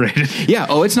bit overrated. Yeah.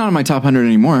 Oh, it's not in my top 100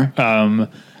 anymore.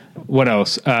 What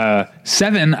else?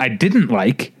 Seven, I didn't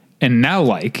like, and now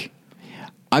like.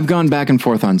 I've gone back and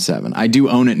forth on Seven. I do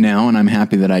own it now, and I'm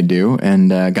happy that I do, and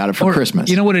got it for Christmas.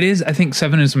 You know what it is? I think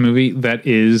Seven is a movie that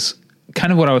is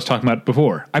kind of what I was talking about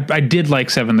before. I did like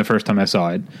Seven the first time I saw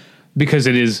it, because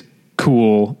it is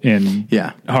cool and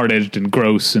hard-edged and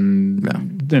gross and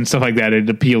stuff like that. It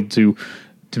appealed to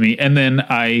to me. And then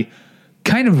I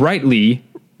kind of rightly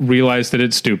realized that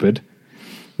it's stupid.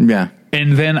 Yeah.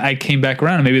 And then I came back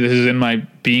around, and maybe this is in my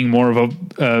being more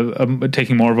of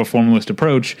taking more of a formalist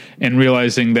approach and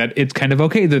realizing that it's kind of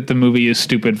okay that the movie is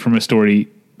stupid from a story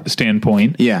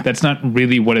standpoint. Yeah. That's not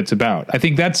really what it's about. I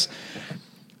think that's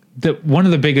one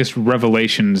of the biggest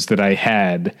revelations that I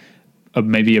had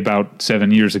maybe about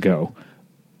 7 years ago,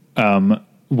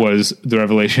 was the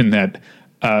revelation that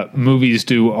movies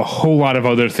do a whole lot of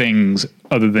other things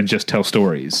other than just tell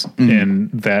stories. Mm-hmm.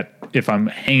 And that if I'm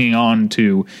hanging on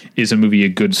to, is a movie a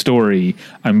good story,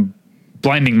 I'm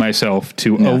blinding myself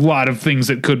to a lot of things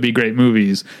that could be great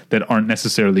movies that aren't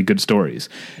necessarily good stories.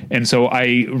 And so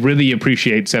I really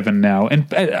appreciate Seven now.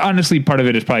 And honestly, part of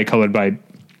it is probably colored by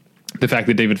the fact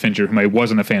that David Fincher, whom I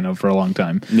wasn't a fan of for a long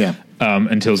time,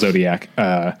 until Zodiac,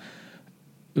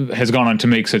 has gone on to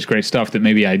make such great stuff that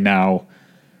maybe I now,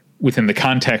 within the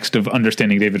context of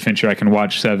understanding David Fincher, I can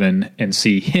watch Seven and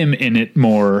see him in it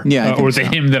more, or the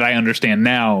him that I understand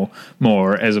now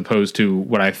more, as opposed to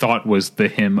what I thought was the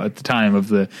him at the time of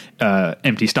the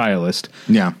Empty Stylist.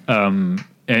 Yeah.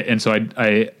 And so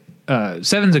I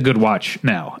Seven's a good watch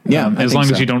now. Yeah. As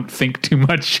long as you don't think too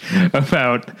much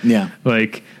about,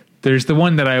 like, there's the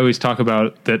one that I always talk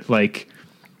about that, like,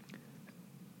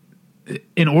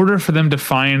 in order for them to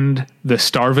find the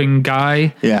starving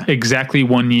guy exactly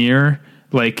 1 year,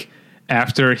 like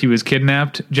after he was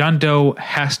kidnapped, John Doe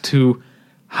has to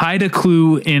hide a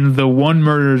clue in the one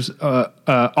murder's,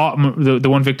 the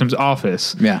one victim's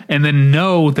office, and then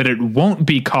know that it won't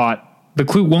be caught. The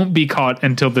clue won't be caught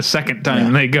until the second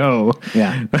time they go.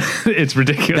 Yeah, it's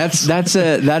ridiculous.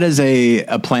 That is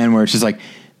a plan where it's just like,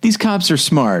 these cops are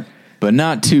smart, but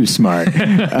not too smart.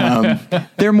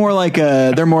 They're more like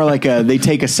they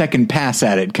take a second pass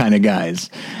at it kind of guys.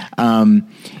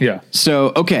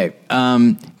 So okay.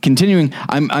 Continuing,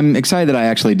 I'm excited that I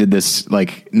actually did this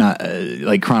not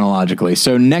chronologically.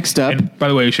 So next up, and by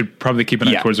the way, we should probably keep an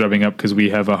eye towards wrapping up because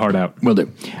we have a hard out. Will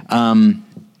do.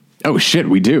 Oh shit,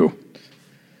 we do.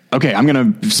 Okay, I'm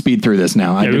gonna speed through this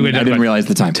now. I didn't realize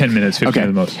the time. 10 minutes, 15 at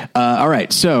the most. All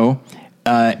right, so.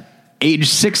 Age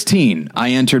 16, I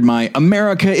entered my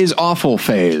America is awful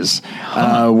phase,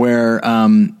 where,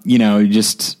 and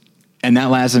that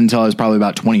lasted until I was probably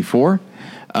about 24.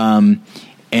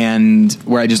 And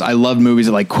where I loved movies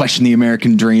that question the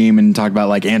American dream and talk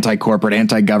about anti-corporate,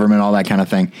 anti-government, all that kind of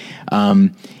thing.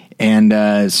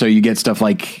 So you get stuff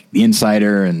like The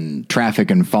Insider and Traffic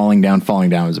and Falling Down.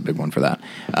 Falling Down was a big one for that.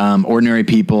 Ordinary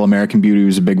People, American Beauty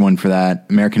was a big one for that.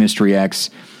 American History X,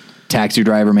 Taxi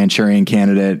Driver, Manchurian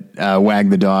Candidate, Wag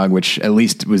the Dog, which at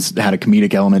least had a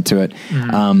comedic element to it.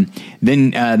 Mm-hmm.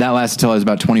 Then that lasted until I was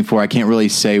about 24. I can't really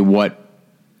say what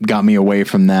got me away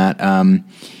from that.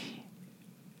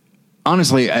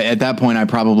 Honestly, at that point, at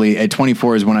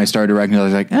 24 is when I started to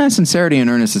recognize, sincerity and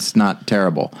earnest, it's not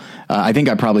terrible. I think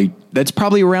that's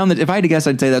probably around if I had to guess,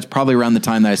 I'd say that's probably around the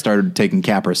time that I started taking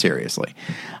Capra seriously.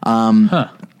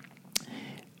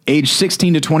 Age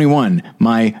 16 to 21,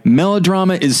 my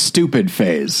melodrama is stupid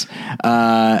phase.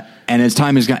 And as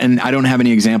time has gone, and I don't have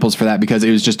any examples for that because it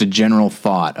was just a general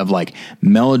thought of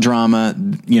melodrama,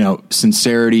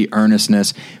 sincerity,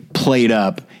 earnestness played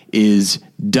up is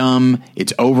dumb.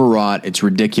 It's overwrought. It's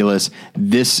ridiculous.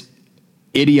 This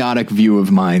idiotic view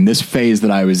of mine, this phase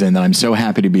that I was in that I'm so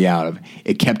happy to be out of,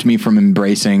 it kept me from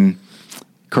embracing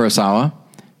Kurosawa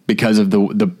because of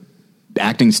the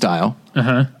acting style.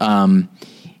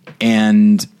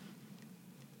 And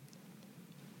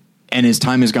as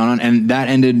time has gone on, and that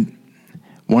ended,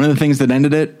 one of the things that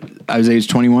ended it, I was age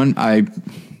 21, I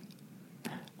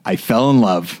fell in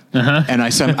love. And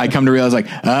I come to realize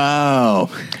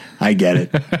I get it.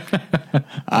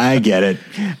 I get it.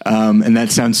 And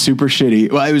that sounds super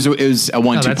shitty. Well, it was a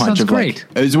 1-2 punch of great.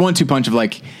 It was a 1-2 punch of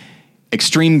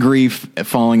extreme grief,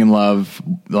 falling in love,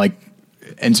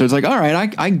 and so it's all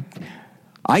right,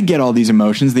 I get all these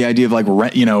emotions. The idea of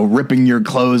ripping your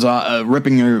clothes off,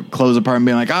 ripping your clothes apart, and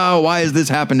being oh, why has this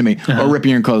happened to me? Or ripping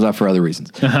your clothes off for other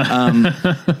reasons. And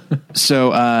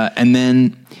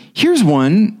then here's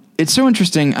one. It's so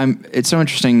interesting. It's so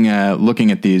interesting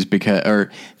looking at these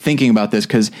or thinking about this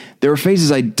because there were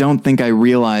phases I don't think I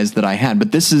realized that I had,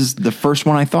 but this is the first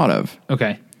one I thought of.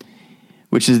 Okay,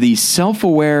 which is the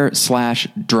self-aware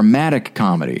 / dramatic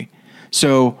comedy.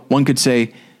 So one could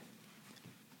say,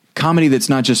 comedy that's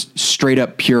not just straight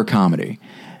up pure comedy.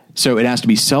 So it has to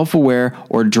be self-aware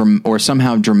or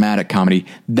somehow dramatic comedy.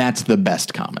 That's the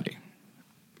best comedy.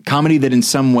 Comedy that in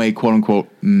some way, quote unquote,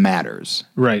 matters.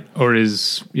 Right. Or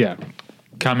is,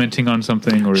 commenting on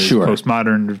something or is Sure.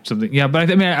 postmodern or something. Yeah,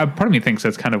 but I mean, part of me thinks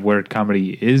that's kind of where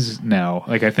comedy is now.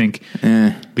 Like, I think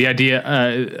the idea,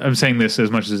 I'm saying this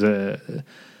as much as a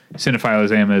cinephile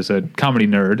as I am as a comedy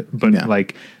nerd, but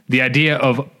like the idea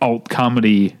of alt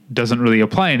comedy doesn't really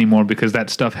apply anymore because that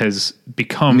stuff has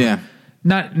become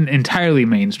not entirely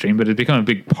mainstream, but it's become a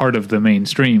big part of the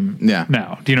mainstream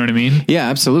now. Do you know what I mean? Yeah,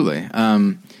 absolutely.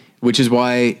 Which is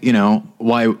why,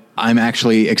 why I'm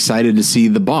actually excited to see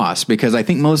The Boss, because I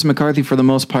think Melissa McCarthy, for the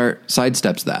most part,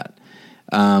 sidesteps that.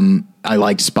 I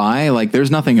liked Spy. Like,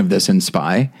 there's nothing of this in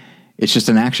Spy. It's just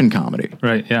an action comedy.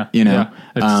 Right, yeah.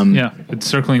 It's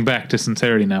circling back to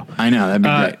sincerity now. I know, that'd be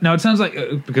great. Now, it sounds like,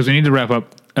 because we need to wrap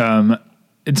up,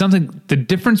 it sounds like the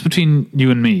difference between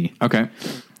you and me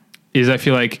is I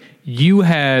feel like you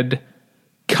had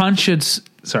conscious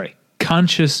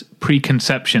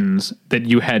preconceptions that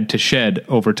you had to shed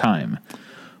over time.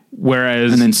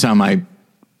 Whereas... And then some I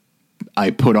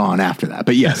put on after that,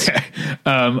 but yes.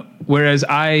 Whereas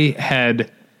I had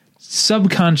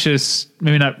subconscious,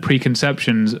 maybe not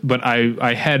preconceptions, but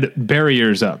I had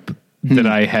barriers up that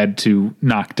I had to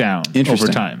knock down over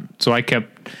time. So I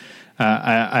kept,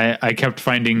 I kept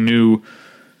finding new,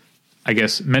 I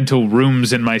guess, mental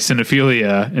rooms in my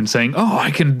cinephilia and saying, oh, I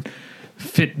can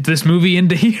fit this movie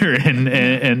into here,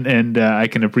 and I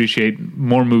can appreciate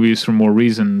more movies for more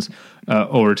reasons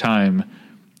over time.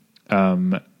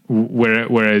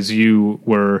 Whereas you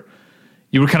were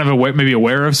kind of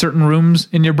aware of certain rooms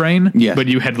in your brain, but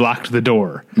you had locked the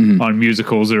door on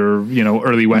musicals or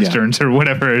early westerns or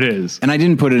whatever it is. And I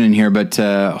didn't put it in here, but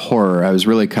horror. I was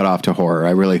really cut off to horror.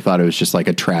 I really thought it was just like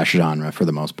a trash genre for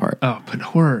the most part. Oh, but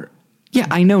horror. Yeah,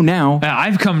 I know now.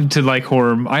 I've come to like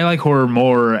horror. I like horror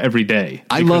more every day.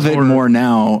 I love it more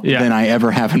now than I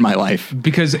ever have in my life.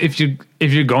 Because if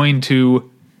you're going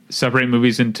to separate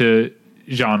movies into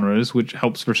genres, which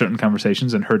helps for certain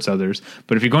conversations and hurts others,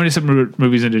 but if you're going to separate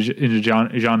movies into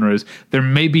genres, there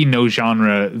may be no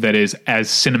genre that is as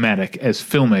cinematic, as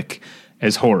filmic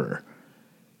as horror.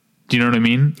 Do you know what I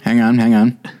mean? Hang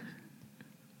on.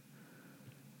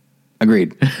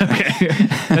 Agreed. Okay.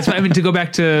 That's why, to go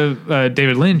back to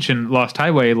David Lynch and Lost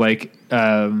Highway, like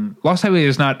Lost Highway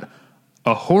is not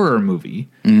a horror movie,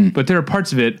 but there are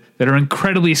parts of it that are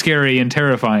incredibly scary and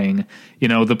terrifying.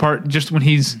 The part just when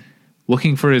he's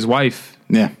looking for his wife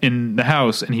in the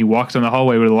house and he walks down the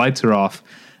hallway where the lights are off,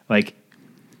 like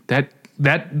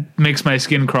that makes my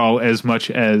skin crawl as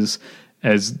much as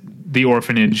The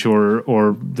Orphanage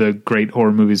or the great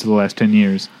horror movies of the last 10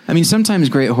 years. I mean, sometimes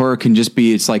great horror can just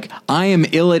be, it's like, I am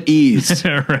ill at ease.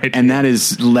 Right. And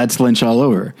that's Lynch all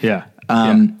over. Yeah.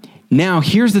 Now,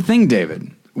 here's the thing,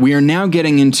 David. We are now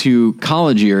getting into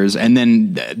college years, and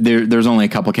then there's only a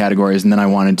couple categories, and then I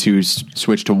wanted to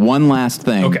switch to one last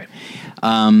thing. Okay.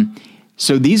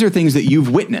 So these are things that you've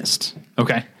witnessed.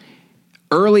 Okay.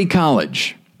 Early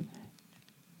college.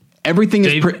 Everything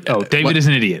is... David is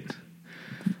an idiot.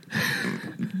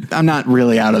 I'm not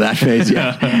really out of that phase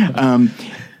yet.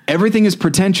 Everything is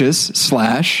pretentious /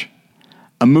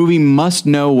 a movie must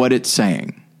know what it's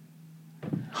saying.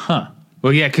 Huh.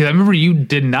 Well, yeah, because I remember you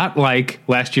did not like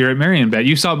Last Year at Marienbad.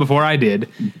 You saw it before I did.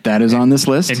 That is on this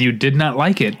list. And you did not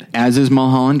like it. As is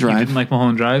Mulholland Drive. You didn't like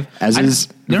Mulholland Drive? As is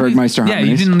Werkmeister Harmonies.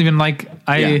 Yeah, you didn't even like...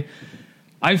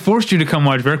 I forced you to come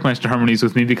watch Werkmeister Harmonies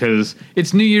with me because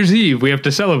it's New Year's Eve. We have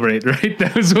to celebrate, right?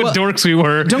 That was what dorks we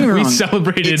were. Don't get me wrong. We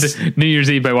celebrated New Year's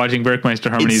Eve by watching Werkmeister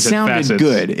Harmonies at Facets. It sounded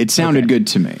good. It sounded good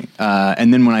to me.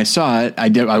 And then when I saw it,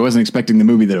 I wasn't expecting the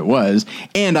movie that it was,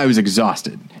 and I was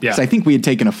exhausted. Yeah. So I think we had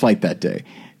taken a flight that day.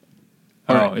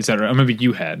 Is that right? Or maybe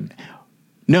you had.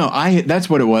 No,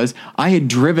 that's what it was. I had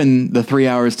driven the 3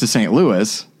 hours to St.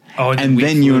 Louis. And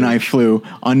then you and I flew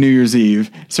on New Year's Eve.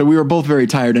 So we were both very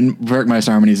tired. And Werkmeister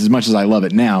Harmonies, as much as I love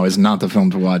it now, is not the film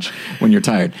to watch when you're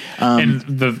tired. And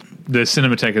the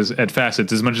Cinematheque is at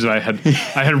Facets, as much as I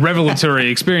had revelatory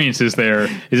experiences there,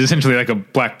 is essentially like a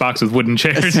black box with wooden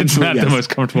chairs. It's not the most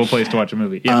comfortable place to watch a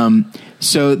movie. Yeah.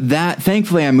 So that,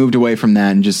 thankfully, I moved away from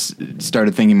that and just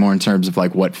started thinking more in terms of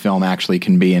like what film actually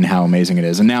can be and how amazing it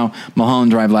is. And now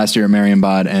Mulholland Drive, Last Year at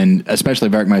Marienbad, and especially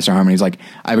Werkmeister Harmonies, like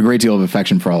I have a great deal of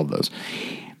affection for all of those.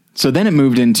 So then it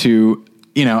moved into...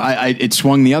 it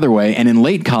swung the other way. And in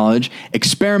late college,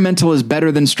 experimental is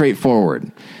better than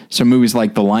straightforward. So movies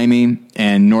like The Limey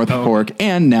and North Fork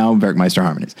and now Werkmeister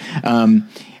Harmonies.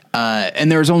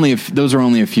 And there's those are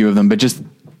only a few of them, but just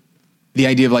the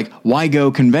idea of like, why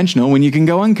go conventional when you can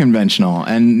go unconventional?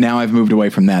 And now I've moved away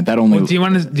from that. Do you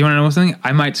want to know something?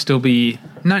 I might still be,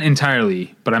 not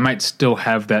entirely, but I might still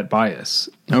have that bias.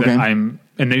 Okay. And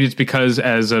maybe it's because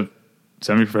as a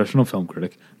semi-professional film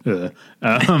critic,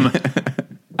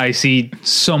 I I see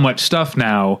so much stuff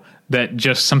now that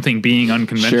just something being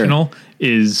unconventional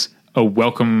is a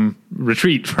welcome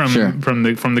retreat from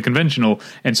the conventional.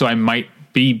 And so I might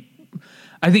be,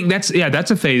 I think that's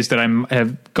a phase that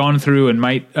have gone through and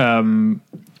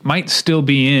might still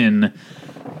be in,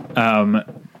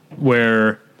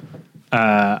 where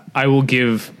I will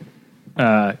give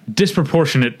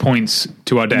disproportionate points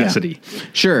to Audacity. Yeah.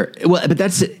 Sure. Well, but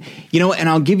that's, and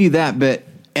I'll give you that, but,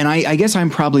 and I guess I'm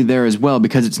probably there as well,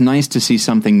 because it's nice to see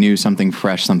something new, something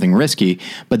fresh, something risky,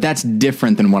 but that's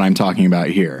different than what I'm talking about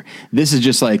here. This is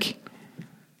just like,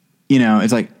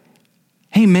 it's like,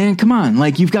 hey man, come on.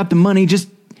 Like, you've got the money, just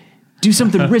do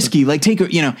something risky. Like,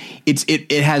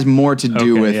 it has more to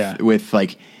do with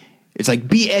like, it's like,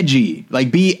 be edgy,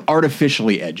 like be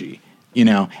artificially edgy.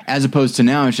 As opposed to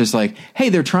now, it's just like, hey,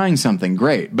 they're trying something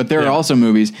great. But there are also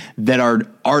movies that are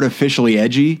artificially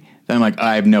edgy that I'm like,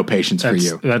 I have no patience for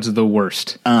you. That's the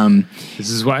worst. This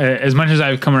is why, as much as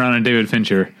I've come around on David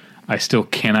Fincher, I still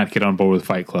cannot get on board with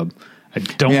Fight Club. I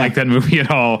don't like that movie at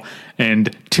all.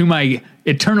 And to my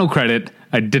eternal credit,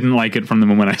 I didn't like it from the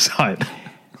moment I saw it.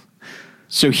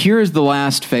 So here's the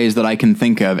last phase that I can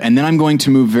think of. And then I'm going to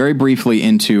move very briefly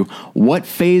into what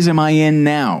phase am I in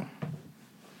now?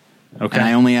 Okay. And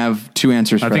I only have two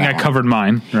answers for that. I think I covered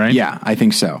mine, right? Yeah, I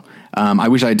think so. I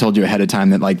wish I had told you ahead of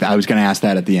time that I was going to ask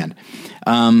that at the end.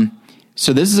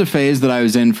 So this is a phase that I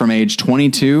was in from age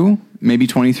 22, maybe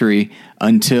 23,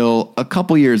 until a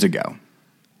couple years ago.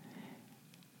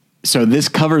 So this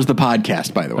covers the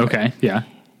podcast, by the way. Okay, yeah.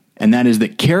 And that is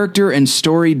that character and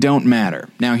story don't matter.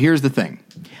 Now, here's the thing.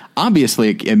 Obviously,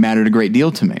 it mattered a great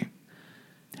deal to me.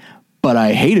 But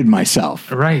I hated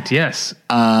myself. Right, yes.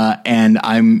 And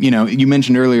I'm, you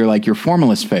mentioned earlier, like your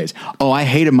formalist phase. Oh, I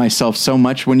hated myself so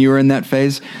much when you were in that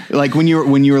phase. Like when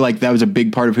you were like, that was a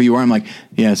big part of who you are. I'm like,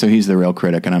 yeah, so he's the real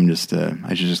critic and I'm just,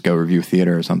 I should just go review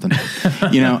theater or something.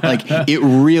 Like it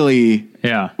really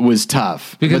was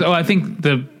tough. Because, I think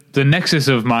the nexus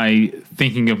of my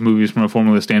thinking of movies from a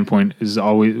formalist standpoint is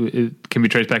always, it can be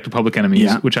traced back to Public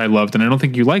Enemies, which I loved, and I don't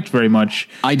think you liked very much.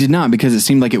 I did not, because it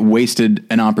seemed like it wasted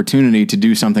an opportunity to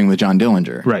do something with John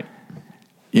Dillinger. Right.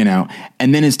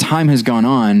 And then as time has gone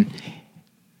on,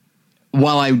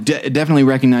 while I definitely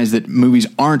recognize that movies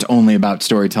aren't only about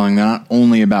storytelling, they're not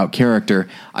only about character,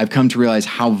 I've come to realize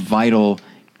how vital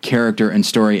character and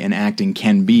story and acting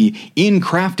can be in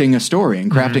crafting a story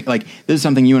and crafting, like, this is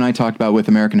something you and I talked about with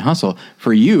American Hustle.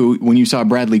 For you, when you saw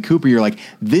Bradley Cooper, you're like,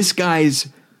 this guy's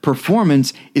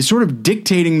performance is sort of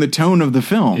dictating the tone of the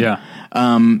film. Yeah.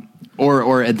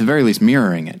 Or at the very least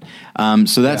mirroring it.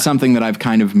 So that's something that I've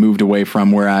kind of moved away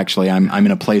from, where actually I'm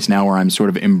in a place now where I'm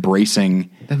sort of embracing.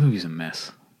 That movie's a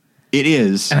mess. It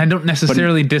is. And I don't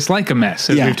necessarily dislike a mess,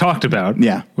 as we've talked about.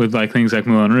 Yeah. With like things like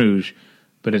Moulin Rouge.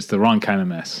 But it's the wrong kind of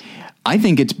mess. I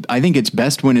think it's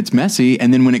best when it's messy,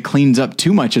 and then when it cleans up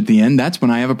too much at the end, that's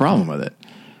when I have a problem with it.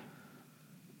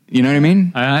 You know what I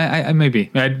mean? I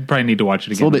maybe. I'd probably need to watch it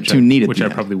again. It's a little bit too neat, which I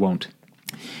probably won't.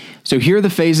 So here are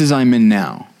the phases I'm in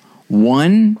now.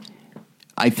 One,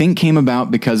 I think, came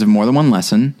about because of More Than One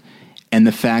Lesson and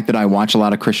the fact that I watch a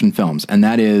lot of Christian films, and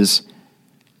that is,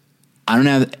 I don't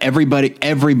have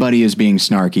everybody is being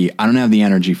snarky. I don't have the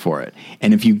energy for it.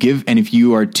 And if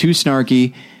you are too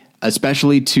snarky,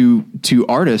 especially to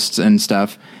artists and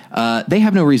stuff, they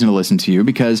have no reason to listen to you,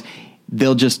 because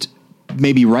they'll just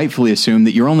maybe rightfully assume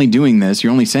that you're only doing this,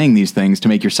 you're only saying these things to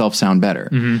make yourself sound better.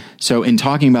 Mm-hmm. So in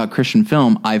talking about Christian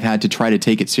film, I've had to try to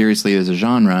take it seriously as a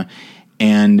genre.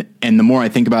 And the more I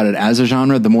think about it as a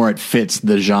genre, the more it fits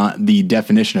the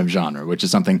definition of genre, which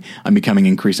is something I'm becoming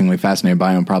increasingly fascinated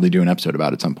by. I'll probably do an episode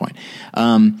about at some point.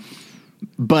 And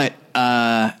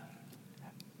I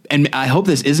hope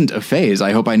this isn't a phase.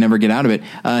 I hope I never get out of it.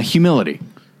 Humility,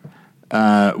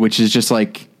 which is just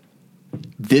like,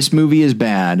 this movie is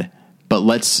bad, but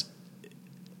let's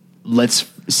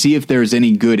see if there's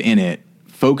any good in it.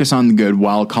 Focus on the good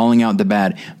while calling out the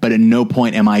bad, but at no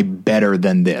point am I better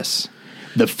than this.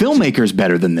 The filmmaker's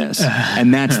better than this,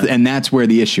 and that's where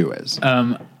the issue is.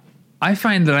 I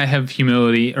find that I have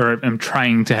humility, or am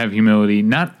trying to have humility,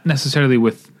 not necessarily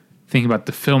with thinking about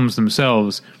the films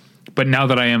themselves, but now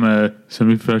that I am a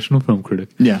semi-professional film critic,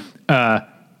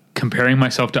 comparing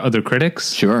myself to other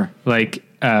critics. Sure. Like,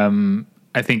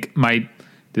 I think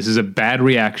this is a bad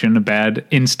reaction, a bad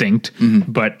instinct,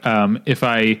 but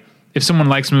if someone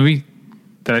likes a movie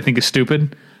that I think is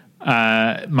stupid,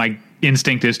 my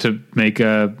instinct is to make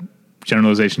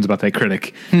generalizations about that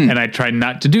critic. And I try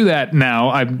not to do that now.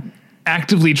 I'm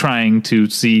actively trying to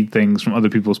see things from other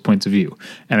people's points of view.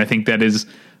 And I think that is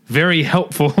very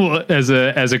helpful as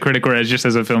a critic or as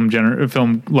a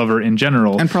film lover in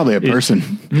general, and probably a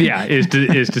person.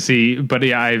 Is to see. But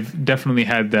yeah, I've definitely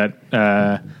had that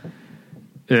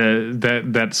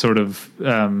that sort of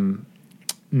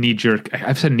knee jerk.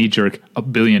 I've said knee jerk a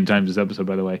billion times this episode,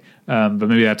 by the way. But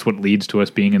maybe that's what leads to us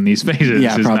being in these phases.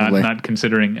 Yeah, is probably. not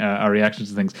considering our reactions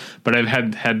to things. But I've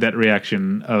had that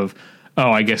reaction of,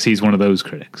 oh, I guess he's one of those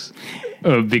critics.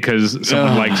 Because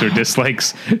someone likes or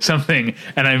dislikes something,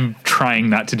 and I'm trying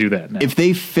not to do that now. If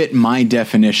they fit my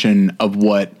definition of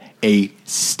what a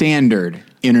standard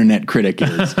internet critic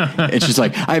is, it's just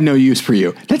like, I have no use for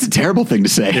you. That's a terrible thing to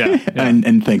say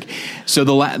and think. So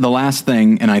the last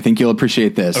thing, and I think you'll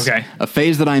appreciate this, okay. A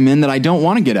phase that I'm in that I don't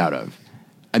want to get out of.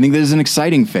 I think this is an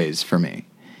exciting phase for me.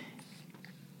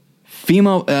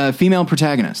 Female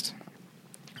protagonist.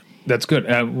 That's good.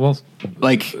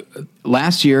 Like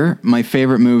last year, my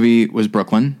favorite movie was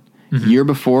Brooklyn. Mm-hmm. Year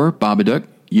before, Babadook.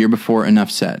 Year before,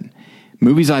 Enough Said.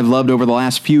 Movies I've loved over the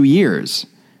last few years.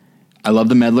 I love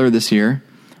The Meddler this year.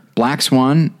 Black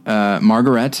Swan,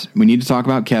 Margaret. We Need to Talk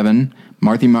About Kevin.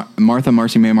 Martha,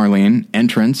 Marcy May Marlene.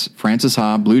 Entrance, Frances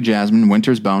Ha, Blue Jasmine,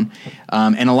 Winter's Bone.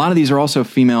 And a lot of these are also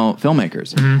female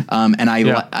filmmakers. Mm-hmm. And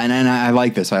I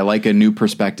like this. I like a new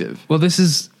perspective. Well, this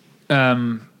is...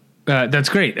 that's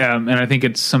great, and I think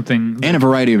it's something... And a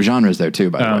variety of genres there, too,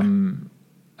 by the way.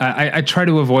 I try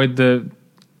to avoid the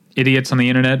idiots on the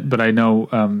internet, but I know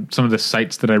some of the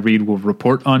sites that I read will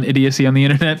report on idiocy on the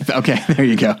internet. Okay, there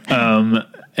you go.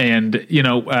 And,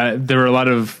 there are a lot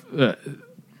of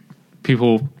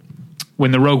people...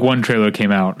 When the Rogue One trailer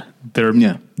came out, there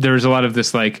was a lot of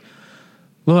this, like...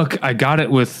 Look, I got it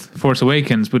with Force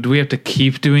Awakens, but do we have to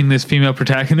keep doing this female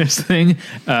protagonist thing?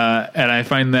 And I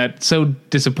find that so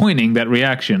disappointing, that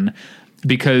reaction,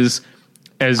 because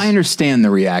as... I understand the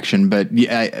reaction, but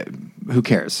who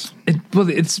cares?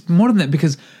 It's more than that,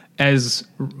 because as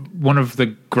one of the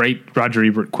great Roger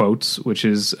Ebert quotes, which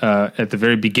is at the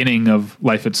very beginning of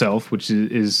Life Itself, which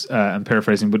is I'm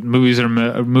paraphrasing, but movies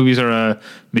are a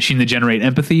machine that generate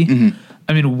empathy. Mm-hmm.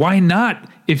 I mean, why not?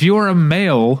 If you're a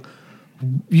male...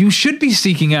 You should be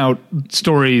seeking out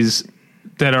stories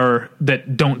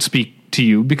that don't speak to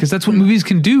you, because that's what movies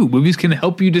can do. Movies can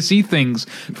help you to see things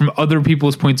from other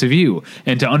people's points of view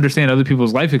and to understand other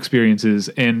people's life experiences.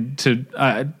 And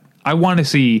I want to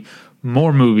see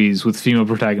more movies with female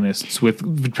protagonists, with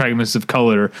protagonists of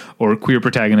color or queer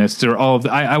protagonists, or all of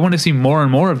that. I want to see more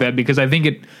and more of that, because I think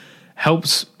it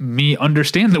helps me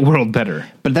understand the world better.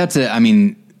 But that's it. I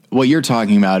mean, what you're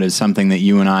talking about is something that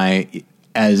you and I,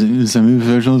 as some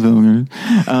professional filmmakers,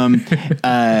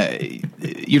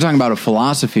 you're talking about a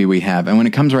philosophy we have, and when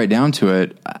it comes right down to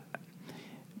it,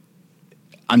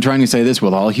 I'm trying to say this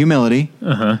with all humility.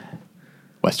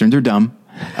 Westerns are dumb.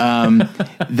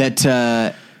 That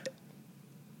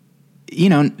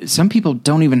some people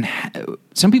don't even.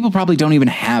 Some people probably don't even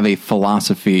have a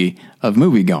philosophy of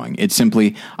movie going. It's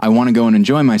simply, I want to go and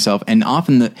enjoy myself, and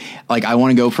often I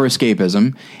want to go for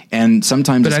escapism, and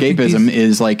sometimes escapism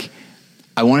is like,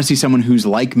 I want to see someone who's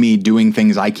like me doing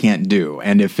things I can't do.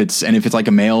 And if it's like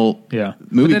a male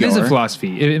movie, that is a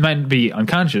philosophy. It might be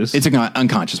unconscious. It's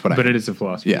unconscious, but it is a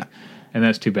philosophy. Yeah, and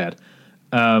that's too bad.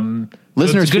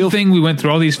 Listeners, it's a good thing we went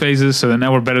through all these phases, so that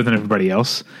now we're better than everybody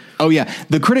else. Oh yeah,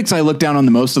 the critics I look down on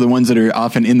the most are the ones that are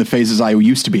often in the phases I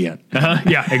used to be in.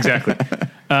 Yeah, exactly.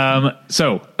 Comment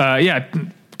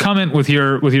with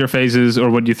your phases, or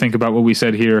what you think about what we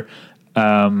said here.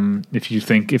 If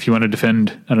you want to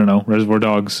defend, I don't know, Reservoir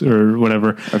Dogs or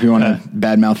whatever, or if you want to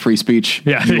badmouth free speech,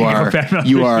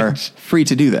 you are free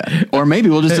to do that. Or maybe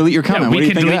we'll just delete your comment. We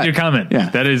can delete your comment. Yeah,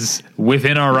 that is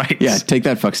within our rights. Yeah, take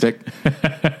that, fuckstick.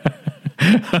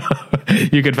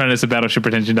 You can find us at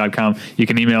battleshippretension.com. You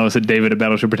can email us at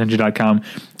david@battleshippretension.com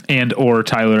and or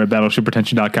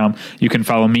tyler@battleshippretension.com. You can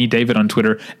follow me, David, on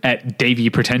Twitter at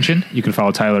DavyPretension. You can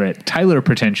follow Tyler at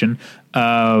TylerPretension.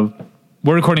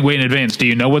 We're recording way in advance. Do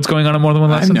you know what's going on in More Than One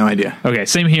Lesson? I have no idea. Okay,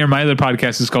 same here. My other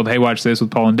podcast is called Hey Watch This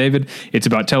with Paul and David. It's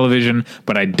about television,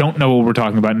 but I don't know what we're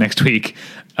talking about next week.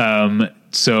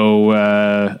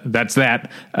 So that's that.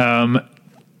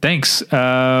 Thanks.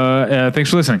 Thanks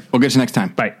for listening. We'll get you next time.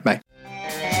 Bye. Bye.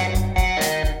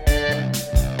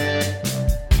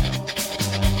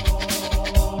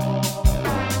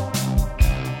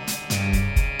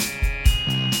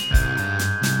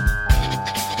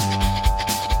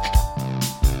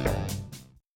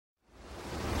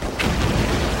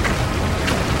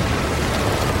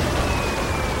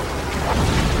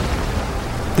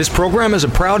 This program is a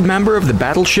proud member of the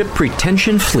Battleship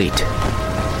Pretension Fleet.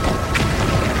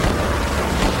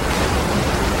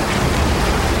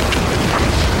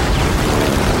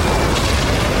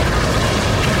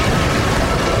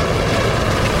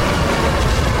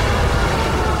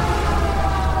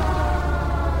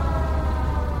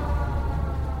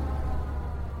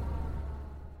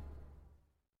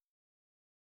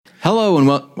 Hello and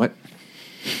what?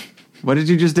 What did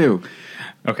you just do?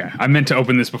 Okay, I meant to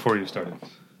open this before you started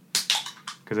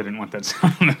because I didn't want that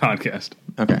sound on the podcast.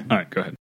 Okay. All right, go ahead.